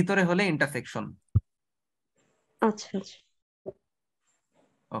 প্রাইম ভিতরে হলে ইন্টারসেকশন। আচ্ছা আচ্ছা।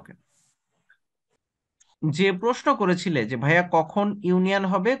 ওকে। যে প্রশ্ন করেছিলে যে ভাইয়া কখন ইউনিয়ন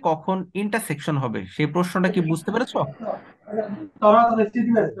হবে কখন ইন্টারসেকশন হবে, সেই প্রশ্নটা কি বুঝতে পেরেছো?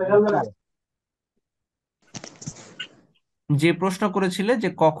 যে প্রশ্ন করেছিলে যে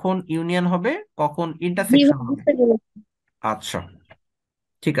কখন ইউনিয়ন হবে কখন জি ইন্টারসেকশন ভাই, হবে। বুঝতে পেরেছি। আচ্ছা,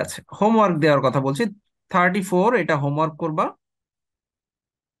 ঠিক আছে, হোমওয়ার্ক দেওয়ার কথা বলছি। 34 এটা হোমওয়ার্ক করবা।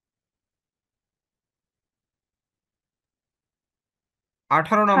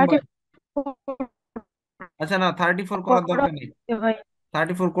 18 নাম্বার। 34 আচ্ছা না, 34 করার করা দরকার নেই। হয়েছে ভাই,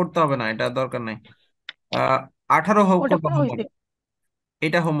 34 করতে হবে না, এটা দরকার নেই। 18 ওটা করবা করা হয়েছে। হোমওয়ার্ক,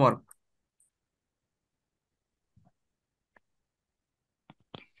 এটা হোমওয়ার্ক।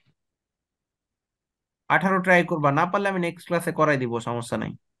 18 ট্রাই করবা, না পারলে আমি নেক্সট ক্লাসে করাই দিব, সমস্যা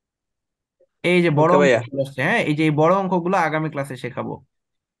নাই। এই যে বড় ওকে অঙ্ক ভাইয়া। আসছে, হ্যাঁ, এই যে এই বড় অঙ্কগুলো আগামী ক্লাসে শেখাবো।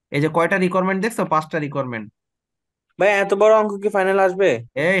 এই যে কয়টা রিকোয়ারমেন্ট দেখছো, 5টা রিকোয়ারমেন্ট। ভাইয়া এত বড় অঙ্ক কি ফাইনাল আসবে?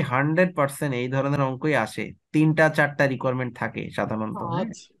 এই 100% এই ধরনের অঙ্কই আসে, 3টা 4টা রিকোয়ারমেন্ট থাকে সাধারণত, হ্যাঁ।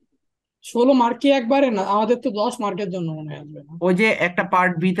 আচ্ছা, 16 মার্কে একবারে না, আমাদের তো 10 মার্কের জন্য মনে হয় আসবে না। ওই যে একটা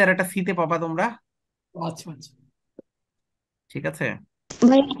পার্ট বি তে আর একটা সি তে পাবা তোমরা, আচ্ছা আচ্ছা। ঠিক আছে।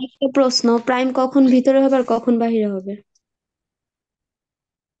 ভাই একটা প্রশ্ন, প্রাইম কখন ভিতরে হবে আর কখন বাহিরে হবে?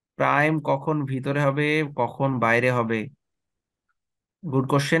 প্রাইম কখন ভিতরে হবে কখন বাইরে হবে, গুড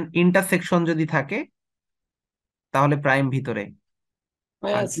কোশ্চেন। ইন্টারসেকশন যদি থাকে তাহলে প্রাইম ভিতরে,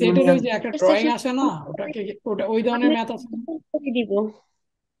 ভাইয়া আর সেটের ইউনিয়ন। ওই যে একটা ড্রয়িং ইন্টারসেকশন আসে না, ওটাকে ওটা ওই ধরনের ম্যাথ আছে না? করে দিব।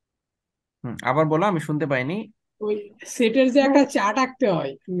 আবার বলো, আমি শুনতে পাইনি। ওই সেটের যে ভাই একটা চার্ট আঁকতে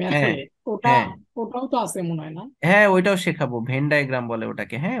হয় ম্যাথে, হ্যাঁ ওটা হ্যাঁ ওটাও তো আছে মনে হয় না? হ্যাঁ, ওইটাও শেখাবো, ভেন ডায়াগ্রাম বলে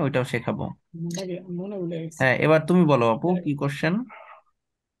ওটাকে, হ্যাঁ ওইটাও শেখাবো। ওটাকে মনে ভুলে গেছি। হ্যাঁ, এবার তুমি বলো আপু, কি কোশ্চেন।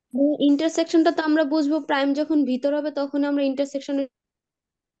 ইন্টারসেকশনটা তো আমরা বুঝবো প্রাইম যখন ভিতর হবে, তখন আমরা ইন্টারসেকশনটা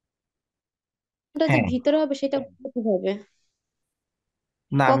যে হ্যাঁ, ভিতরে হবে সেটা বুঝবো কিভাবে?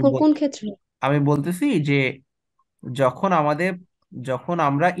 না কখন কোন ক্ষেত্রে? আমি বলতেছি যে যখন আমাদের, যখন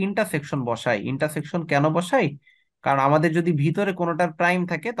আমরা ইন্টারসেকশন বসাই, ইন্টারসেকশন কেন বসাই, কারণ আমাদের যদি ভিতরে কোনোটার প্রাইম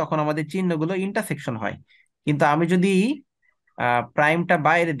থাকে তখন আমাদের চিহ্নগুলো ইন্টারসেকশন হয়। কিন্তু আমি যদি প্রাইমটা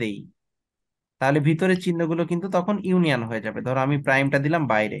বাইরে দেই, তাহলে ভিতরের চিহ্নগুলো কিন্তু তখন ইউনিয়ন হয়ে যাবে। ধরো আমি প্রাইমটা দিলাম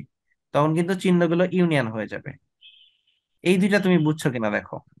বাইরে, তখন কিন্তু চিহ্নগুলো ইউনিয়ন হয়ে যাবে। এই দুইটা তুমি বুঝছো কিনা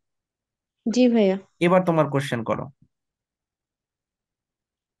দেখো। জি ভাইয়া, এবার তোমার কোশ্চেন করো।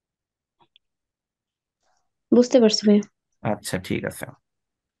 বুঝতে পারছি ভাইয়া। আচ্ছা, ঠিক আছে।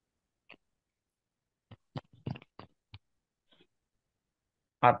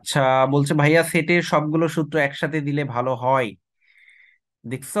 আচ্ছা, বলছে ভাইয়া সেটের সবগুলো সূত্র একসাথে দিলে ভালো হয়।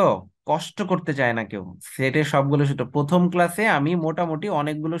 দেখছো, কষ্ট করতে চায় না কেউ। সেটের সবগুলো সূত্র প্রথম ক্লাসে আমি মোটামুটি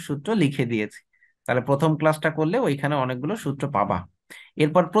অনেকগুলো সূত্র লিখে দিয়েছি, তাহলে প্রথম ক্লাসটা করলে ওইখানে অনেকগুলো সূত্র পাবা।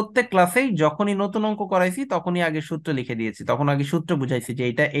 এরপর প্রত্যেক ক্লাসেই যখনই নতুন অঙ্ক করাইছি তখনই আগে সূত্র লিখে দিয়েছি, তখন আগে সূত্র বুঝাইছি যে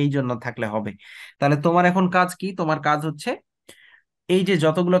এটা এই জন্য থাকলে হবে। তাহলে তোমার এখন কাজ কি, তোমার কাজ হচ্ছে এই যে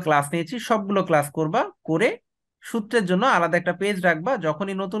যতগুলো ক্লাস নিয়েছি সবগুলো ক্লাস করবা, করে সূত্রের জন্য আলাদা একটা পেজ রাখবা,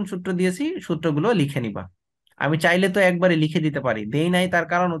 যখনই নতুন সূত্র দিয়েছি সূত্রগুলো লিখে নিবা। আমি চাইলে তো একবারে লিখে দিতে পারি, দেই নাই, তার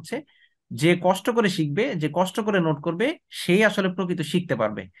কারণ হচ্ছে যে কষ্ট করে শিখবে, যে কষ্ট করে নোট করবে, সেই আসলে প্রকৃত শিখতে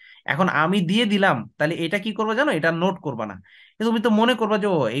পারবে। এখন আমি দিয়ে দিলাম, তাহলে এটা কি করবো জানো, এটা নোট করবা না, কিন্তু তুমি তো মনে করবা যে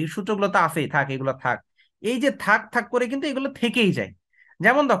ও এই সূত্রগুলো তো আছেই, থাক এগুলো থাক। এই যে থাক থাক করে কিন্তু এগুলো থেকেই যায়।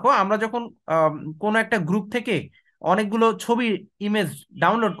 যেমন দেখো, আমরা যখন কোনো একটা গ্রুপ থেকে অনেকগুলো ছবি, ইমেজ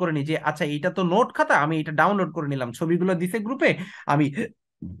ডাউনলোড করে নিই, যে আচ্ছা এটা তো নোট খাতা, আমি এটা ডাউনলোড করে নিলাম, ছবিগুলো দিছে গ্রুপে, আমি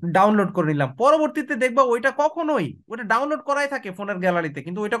ডাউনলোড করে নিলাম, পরবর্তীতে দেখবা ওইটা ডাউনলোড করাই থাকে ফোনের গ্যালারিতে,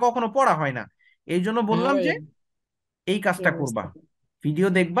 কিন্তু ওইটা কখনো পড়া হয় না। এই জন্য হ্যাঁ বললাম যে ভাইয়া, এই এই কাজটা করবা, অবস্থা। ভিডিও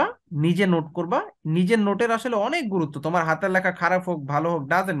দেখবা, নিজে নোট করবা। নিজের নোটের আসলে অনেক গুরুত্ব, তোমার হাতের লেখা খারাপ হোক ভালো হোক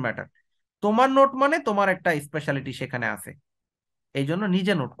ডাজেন্ট ম্যাটার, তোমার নোট মানে তোমার একটা স্পেশালিটি সেখানে আছে, এই জন্য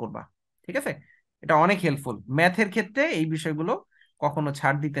নিজে নোট করবা, ঠিক আছে। এটা অনেক হেল্পফুল ম্যাথের ক্ষেত্রে, এই বিষয়গুলো কখনো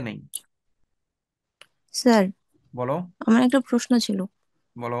ছাড় দিতে নেই। স্যার, বলো আমার একটা প্রশ্ন ছিল।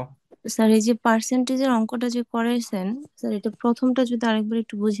 বলো। স্যার, এই যে পার্সেন্টেজের অঙ্কটা যে করেছেন, স্যার এটা প্রথমটা যদি আরেকবার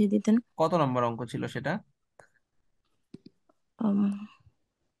একটু বুঝিয়ে দিতেন। কত নম্বর অঙ্ক ছিল সেটা? উম,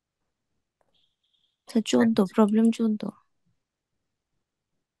 স্যার 14, প্রবলেম 14।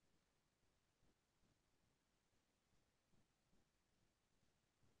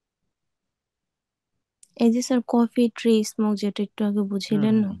 এই যে স্যার কফি ট্রি স্মোক, যেটা একটু আগে হুম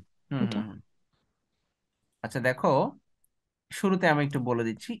বুঝিলেন হুম না, হুম হুম এটা। হুম। আচ্ছা দেখো, শুরুতে আমি একটু বলে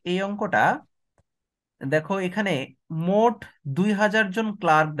দিচ্ছি এই অঙ্কটা। দেখো এখানে মোট 2000 জন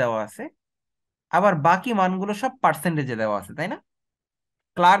ক্লার্ক দেওয়া আছে, আবার বাকি মানগুলো সব পার্সেন্টেজে দেওয়া আছে, তাই না?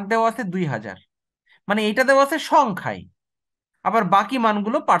 ক্লার্ক দেওয়া আছে 2000, মানে এটা দেওয়া আছে সংখ্যায়, আবার বাকি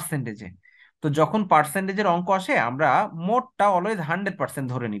মানগুলো পার্সেন্টেজে। তো যখন পার্সেন্টেজের অঙ্ক আসে আমরা মোটটা অলওয়েজ 100%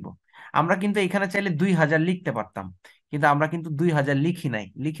 ধরে নিব। আমরা কিন্তু এখানে চাইলে 2000 লিখতে পারতাম, কিন্তু আমরা কিন্তু 2000 লিখি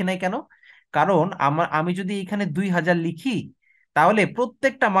নাই কেন? কারণ আমি যদি এখানে 2000 লিখি, তাহলে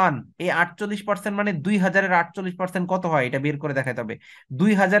প্রত্যেকটা মান, এই 48% মানে 2000-এর 48% কত হয় এটা বের করে দেখাতে হবে,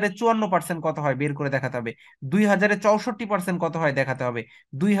 2000-এর 54% কত হয় বের করে দেখাতে হবে, 2000-এর 64% কত হয় দেখাতে হবে,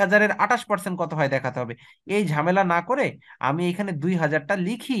 2000-এর 28% কত হয় দেখাতে হবে। এই ঝামেলা না করে আমি এখানে 2000টা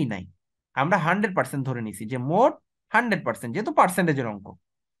লিখিই নাই, আমরা 100% ধরে নিছি যে মোট 100%, যেহেতু পার্সেন্টেজের অঙ্ক।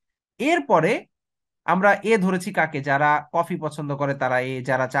 এরপরে আমরা এ ধরেছি কাকে, যারা কফি পছন্দ করে তারা এ,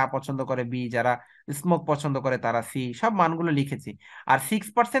 যারা চা পছন্দ করে বি, যারা স্মোক পছন্দ করে তারা সি, সব মানগুলো লিখেছি। আর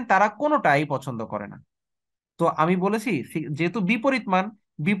 6% তারা কোনোটাই পছন্দ করে না। তো আমি বলেছি যেহেতু বিপরীত মান,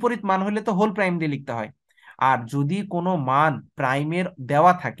 বিপরীত মান হলে তো হোল প্রাইম দিয়ে লিখতে হয়। আর যদি কোনো মান প্রাইমের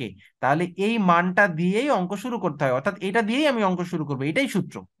দেওয়া থাকে, তাহলে এই মানটা দিয়েই অঙ্ক শুরু করতে হয়, অর্থাৎ এটা দিয়েই আমি অঙ্ক শুরু করবো, এটাই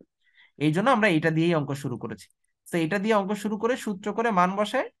সূত্র। এই জন্য আমরা এটা দিয়েই অঙ্ক শুরু করেছি। তো এটা দিয়ে অঙ্ক শুরু করে সূত্র করে মান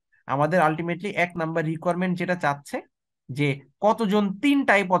বসায় আমাদের আলটিমেটলি 1 নাম্বার রিকোয়ারমেন্ট যেটা চাচ্ছে, যে কতজন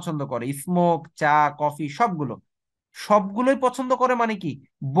তিনটাই পছন্দ করে, স্মোক, চা, কফি, সবগুলো, সবগুলোই পছন্দ করে মানে কি,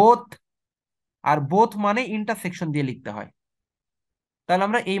 বোথ। আর বোথ মানে ইন্টারসেকশন দিয়ে লিখতে হয়। তাহলে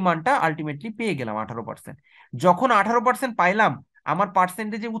আমরা এই মানটা আলটিমেটলি পেয়ে গেলাম 18%। যখন 18% পাইলাম, আমার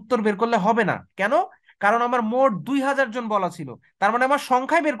পার্সেন্টেজে উত্তর বের করলে হবে না, কেন? কারণ আমার মোট 2000 জন বলা ছিল, তার মানে আমার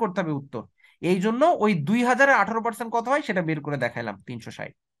সংখ্যায় বের করতে হবে উত্তর। এই জন্য ওই 2000-এর 18% কত হয় সেটা বের করে দেখাইলাম,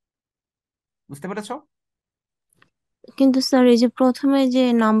 360। বুঝতে পেরেছো? কিন্তু স্যার এই যে প্রথমে যে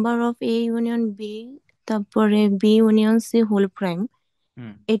number of A union B, তারপরে B union C whole prime,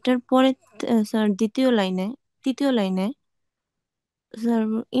 হুম। এটার পরে স্যার তৃতীয় লাইনে স্যার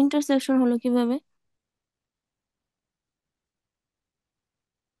ইন্টারসেকশন হলো কিভাবে?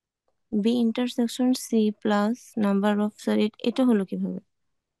 B intersection C plus number of, sir এটা হলো কিভাবে?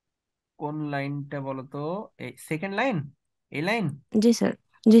 কোন লাইনটা বলো তো? এই সেকেন্ড লাইন, এই লাইন। জি স্যার,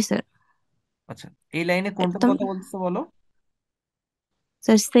 জি স্যার। আচ্ছা, এই লাইনে কোনটার একদম কথা বলতেছো বলো?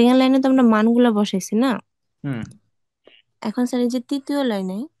 স্যার, সেকেন্ড লাইনে তো আমরা মানগুলা বসাইছি না। হুম। এখন স্যার এই যে তৃতীয়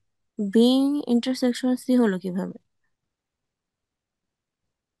লাইনে বি ইন্টারসেকশন সি হলো কিভাবে?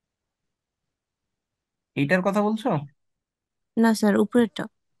 এইটার কথা বলছো? না স্যার, উপরেরটা।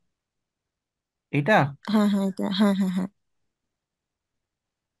 এটা? হ্যাঁ হ্যাঁ, এটা, হ্যাঁ হ্যাঁ হ্যাঁ।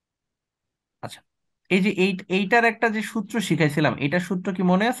 আচ্ছা, এই যে এইটার একটা যে সূত্র শিখাইছিলাম, এটার সূত্র কি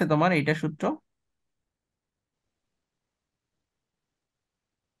মনে আছে তোমার? এইটার সূত্র,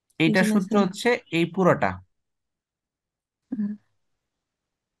 এইটার জি না সূত্র স্যার। হচ্ছে এই পুরোটা, হুম,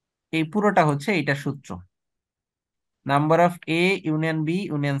 এই পুরোটা হচ্ছে এইটার সূত্র, number of A union B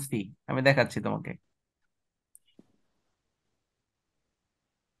union C. আমি দেখাচ্ছি তোমাকে,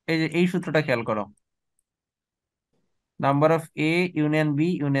 এই যে এই সূত্রটা খেয়াল করো, number of A union B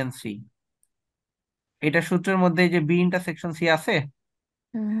union C. এটা সূত্রের মধ্যে এই যে বি ইন্টারসেকশন সি আছে,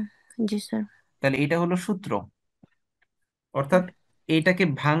 হুম, জি স্যার। তাহলে এটা হলো সূত্র। অর্থাৎ এইটাকে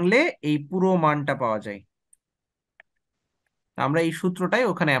ভাঙলে এই পুরো মানটা পাওয়া যায়। আমরা এই সূত্রটাই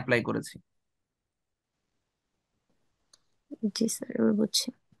ওখানে অ্যাপ্লাই করেছি। জি স্যার, এবার বুঝছি।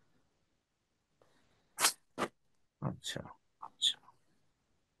 আচ্ছা, আচ্ছা,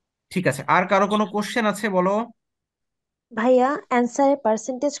 ঠিক আছে। আর কারো কোনো কোশ্চেন আছে বলো? ভাইয়া অ্যান্সারের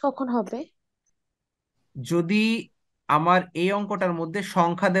পার্সেন্টেজ কখন হবে? যদি আমার এই অঙ্কটার মধ্যে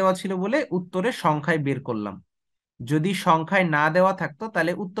সংখ্যা দেওয়া ছিল বলে উত্তরে সংখ্যায় বের করলাম, যদি সংখ্যায় না দেওয়া থাকতো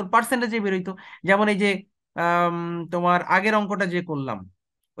তাহলে উত্তর পার্সেন্টেজে বেরোইতো। যেমন এই যে আম, তোমার আগের অঙ্কটা যে করলাম,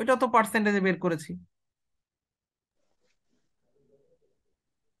 ওইটা তো পার্সেন্টেজে বের করেছি।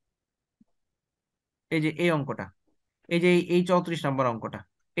 এই যে এই অঙ্কটা, এই যে এই 34 নম্বর অঙ্কটা,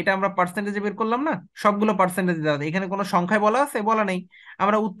 এটা আমরা পার্সেন্টেজে বের করলাম না, সবগুলো পার্সেন্টেজে দেওয়া আছে। এখানে কোনো সংখ্যায় বলা আছে? বলা নেই।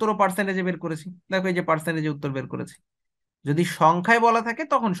 আমরা উত্তরও পার্সেন্টেজে বের করেছি, দেখো এই যে পার্সেন্টেজে উত্তর বের করেছি। যদি সংখ্যায় বলা থাকে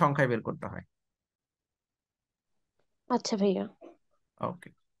তখন সংখ্যায় বের করতে হয়। আচ্ছা ভাইয়া। ওকে।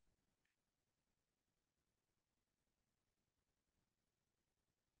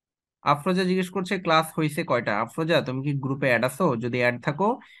 আফরোজা জিজ্ঞেস করছে ক্লাস হয়েছে কয়টা। আফরোজা, তুমি কি গ্রুপে অ্যাড আছো? যদি অ্যাড থাকো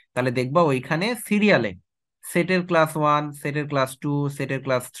তাহলে দেখবা ওইখানে সিরিয়ালে সেটের ক্লাস 1, সেটের ক্লাস 2, সেটের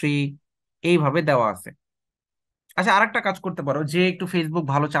ক্লাস 3 এইভাবে দেওয়া আছে। আচ্ছা, আরেকটা কাজ করতে পারো, যে একটু ফেসবুক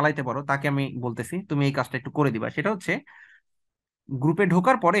ভালো চালাইতে পারো তাকে আমি বলতেছি তুমি এই কাজটা একটু করে দিবা। সেটা হচ্ছে গ্রুপে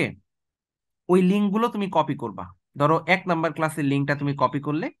ঢোকার পরে ওই লিঙ্কগুলো তুমি কপি করবা। ধরো 1 নাম্বার ক্লাসের লিঙ্কটা তুমি কপি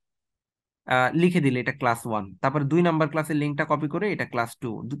করলে, লিখে দিলে এটা ক্লাস 1, তারপরে 2 নাম্বার ক্লাসের লিঙ্কটা কপি করে এটা ক্লাস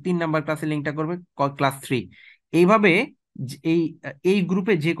 2, 3 নাম্বার ক্লাসের লিঙ্কটা করবে ক্লাস 3। এইভাবে এই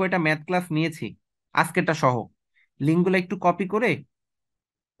গ্রুপে যে কয়টা ম্যাথ ক্লাস নিয়েছি আজকেরটা সহ লিঙ্কগুলো একটু কপি করে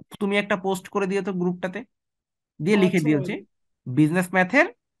তুমি একটা পোস্ট করে দিও তো গ্রুপটাতে, দিয়ে লিখে আচ্ছা দিও যে ভাইয়া। বিজনেস ম্যাথের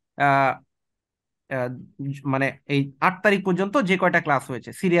মানে এই 8 তারিখ পর্যন্ত যে কয়টা ক্লাস হয়েছে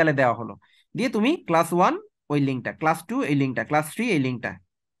সিরিয়ালে দেওয়া হলো, দিয়ে তুমি ক্লাস 1 ওই লিঙ্কটা, ক্লাস 2 এই লিঙ্কটা, ক্লাস 3 এই লিঙ্কটা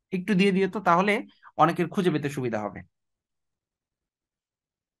একটু দিয়ে দিও তো, তাহলে অনেকের খুঁজে পেতে সুবিধা হবে।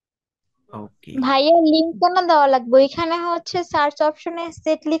 ওকে, ভাইয়া লিংক কেন দেওয়া লাগবে? এখানে হচ্ছে সার্চ অপশনে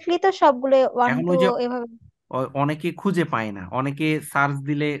সেট লিখলি তো সবগুলো ওয়ান এখন টু ওই যে এভাবে। অনেকে খুঁজে পায় না, অনেকে সার্চ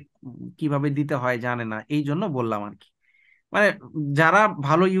দিলে কিভাবে দিতে হয় জানে না, এই জন্য বললাম আর কি। মানে যারা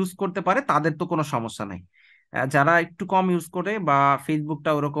ভালো ইউজ করতে পারে তাদের তো কোনো সমস্যা নাই, যারা একটু কম ইউজ করে বা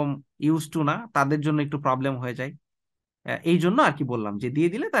ফেসবুকটা ওরকম ইউজ টু না, তাদের জন্য একটু প্রবলেম হয়ে যায়। এই জন্য আর কি বললাম যে দিয়ে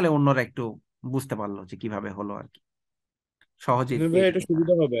দিলে তাহলে অন্যরা একটু বুঝতে পারলো যে কিভাবে হলো আর কি, সহজেই কিন্তু ভাই পেয়ে এটা যাবে তারা।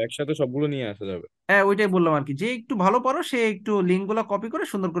 সুবিধা হবে, একসাথে সবগুলো নিয়ে আসা যাবে। হ্যাঁ, ওইটাই বললাম আর কি, যে একটু ভালো পারো সে একটু লিঙ্ক গুলো কপি করে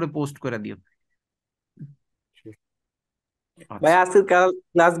সুন্দর করে পোস্ট করে দিও। ভাই আচ্ছা, আজকের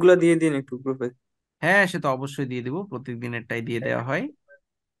ক্লাসগুলো দিয়ে দিন একটু গ্রুপে। হ্যাঁ সে তো অবশ্যই দিয়ে দিব, প্রত্যেক দিনেরটাই দিয়ে দেওয়া হয়।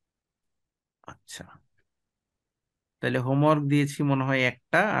 আচ্ছা, তাহলে হোমওয়ার্ক দিয়েছি মনে হয়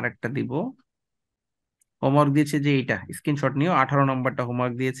একটা, আর একটা দিব। হোমওয়ার্ক দিয়েছে যে এইটা স্ক্রিনশট নিও, 18 নম্বরটা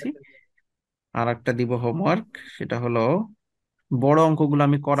হোমওয়ার্ক দিয়েছি। আর একটা দিব হোমওয়ার্ক, সেটা হলো বড় অঙ্কগুলো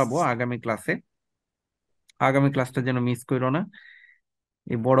আমি করাবো আগামী ক্লাসে, আগামী ক্লাসটা যেন মিস করো না।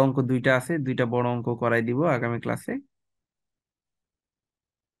 এই বড় অঙ্ক 2টা আছে, 2টা বড় অঙ্ক করাই দিব আগামী ক্লাসে।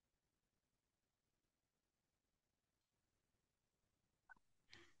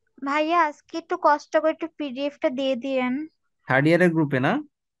 ভাইয়া আজকে একটু কষ্ট করে একটু পিডিএফটা দিয়ে দিয়েন। থার্ড ইয়ারের গ্রুপে না?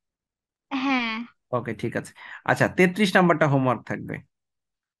 হ্যাঁ। ওকে ঠিক আছে। আচ্ছা, 33 নম্বরটা হোমওয়ার্ক থাকবে।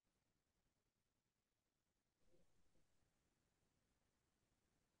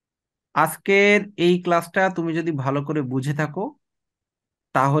 আজকের এই ক্লাসটা তুমি যদি ভালো করে বুঝে থাকো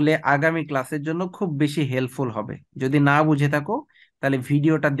তাহলে আগামী ক্লাসের জন্য খুব বেশি হেল্পফুল হবে। যদি না বুঝে থাকো তাহলে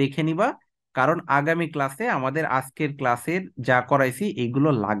ভিডিওটা দেখে নিবা, কারণ আগামী ক্লাসে আমাদের আজকের ক্লাসের যা করাইছি এগুলো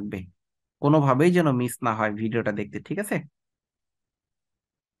লাগবে, কোনোভাবেই যেন মিস না হয় ভিডিওটা দেখতে, ঠিক আছে?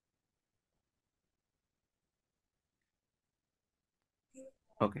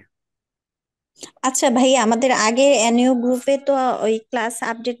 ওকে। আচ্ছা ভাইয়া, আমাদের আগে এনইউ গ্রুপে তো ওই ক্লাস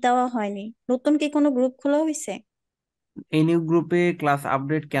আপডেট দেওয়া হয়নি, নতুন কি কোনো গ্রুপ খোলা হয়েছে? এই নিউ গ্রুপে ক্লাস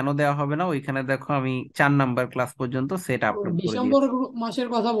আপডেট কেন দেওয়া হবে না? ওইখানে দেখো আমি 4 নাম্বার ক্লাস পর্যন্ত সেট ও, আপলোড করে ডিসেম্বর দিয়েছি। মাসের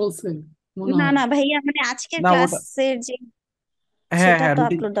কথা বলছেন মনে না হয়। না ভাইয়া, মানে আজকের না ওটা, ক্লাসের যে হ্যাঁ সেটা হ্যাঁ তো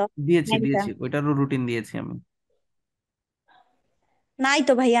রুটিন আপলোড দেওয়া দিয়েছি টাইমটা দিয়েছি, ওইটারও রুটিন দিয়েছি আমি। নাই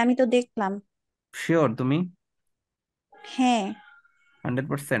তো ভাইয়া, আমি তো দেখলাম। শিওর তুমি? হ্যাঁ।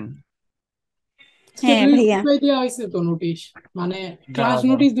 100%? আজকে হ্যাঁ দুই ভাইয়া। গ্রুপে দেওয়া হয়েছে তো নোটিশ, মানে ক্লাস দাঁড়াও দাঁড়াও,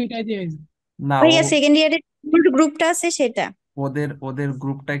 নোটিশ দুইটাই দেওয়া হয়েছে। না ও ভাইয়া সেকেন্ড ইয়ারের গ্রুপটা আছে সেটা। ওদের ওদের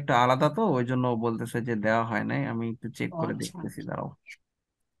গ্রুপটা একটু আলাদা তো ওই জন্য ও বলতেছে যে দেওয়া হয় নাই, আমি একটু চেক ও, করে আচ্ছা। দেখতেছি, দাঁড়াও।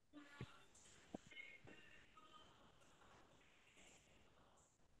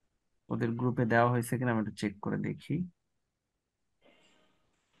 ওদের গ্রুপে দেওয়া হয়েছে কিনা আমি একটু চেক করে দেখি।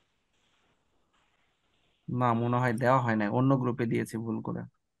 না মনে হয় দেওয়া হয় নাই, অন্য গ্রুপে দিয়েছি ভুল করে,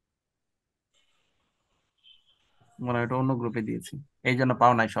 মনে হয় এটা অন্য গ্রুপে দিয়েছি, এই জন্য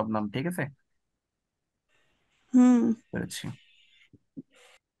পাও নাই সব নাম, ঠিক আছে? হুম। পেরেছি,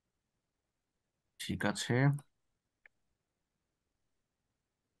 ঠিক আছে।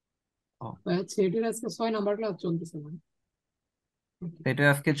 ও, আচ্ছা, এটার আজকে 6 নাম্বার ক্লাস চলতেছে মানে। এটা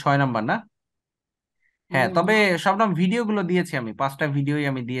আজকে 6 নাম্বার না? হ্যাঁ, হ্যাঁ তবে মানে সব নাম ভিডিও গুলো দিয়েছি আমি, 5টা ভিডিওই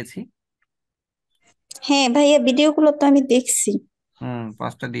আমি দিয়েছি। হ্যাঁ ভাইয়া, ভিডিওগুলো তো আমি দেখছি।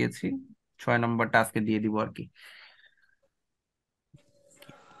 5টা দিয়েছি, 6 নাম্বারটা আজকে দিয়ে দিব আর কি।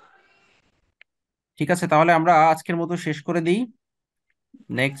 ঠিক আছে, তাহলে আমরা আজকের মতো শেষ করে দিই,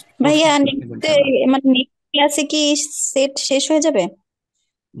 নেক্সট ভাইয়া প্রশ্ন নেক্সট, ইনশাআল্লাহ। মানে নেক্সট ক্লাসে কি সেট শেষ হয়ে যাবে?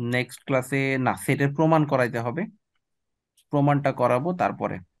 নেক্সট ক্লাসে না, সেটের প্রমাণ করাইতে হবে, প্রমাণটা করাবো,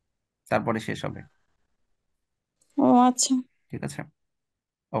 তারপরে তারপরে শেষ হবে। ও আচ্ছা। ঠিক আছে,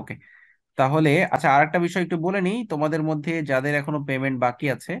 ওকে। তাহলে আচ্ছা, আরেকটা বিষয় একটু বলে নিই, তোমাদের মধ্যে যাদের এখনো পেমেন্ট বাকি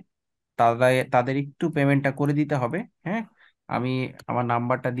আছে তাদের তাদের একটু পেমেন্টটা করে দিতে হবে। হ্যাঁ, আমি আমার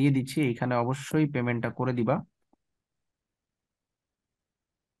নাম্বারটা দিয়ে দিচ্ছি, এখানে অবশ্যই পেমেন্টটা করে দিবা।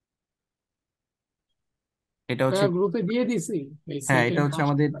 এটা হচ্ছে, গ্রুপে দিয়ে দিছি এই হ্যাঁ এটা সেটের হচ্ছে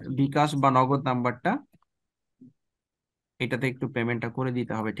আমাদের বিকাশ বা নগদ নাম্বারটা, এটাতে একটু পেমেন্টটা করে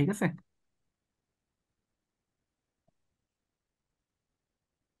দিতে হবে, ঠিক আছে?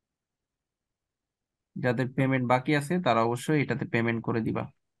 যাদের পেমেন্ট বাকি আছে তারা অবশ্যই এটাতে পেমেন্ট করে দিবা।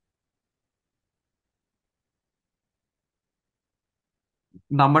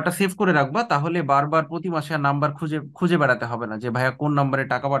 নাম্বারটা সেভ করে রাখবা, তাহলে বারবার প্রতি মাসে আর নাম্বার খুঁজে খুঁজে বেড়াতে হবে না যে ভাইয়া কোন নাম্বারে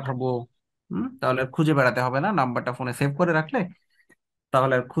টাকা পাঠাবো। তাহলে আর খুঁজে বেড়াতে হবে না, নাম্বারটা ফোনে সেভ করে রাখলে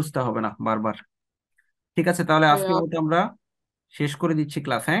তাহলে আর খুঁজতে হবে না বারবার। ঠিক আছে, তাহলে ভাই আজকের মতো আমরা শেষ করে দিচ্ছি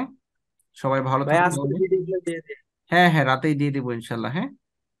ক্লাস। হ্যাঁ, সবাই ভালো ভাই থাকো আজকে তাহলে। ভিডিওগুলো দিয়ে দিন। হ্যাঁ হ্যাঁ, রাতেই দিয়ে দিব ইনশাল্লাহ। হ্যাঁ,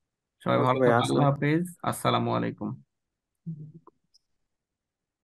 সবাই ওকে ভালো ভাই, থাকো, আল্লাহ আসসালাম। হাফেজ, আসসালামু আলাইকুম।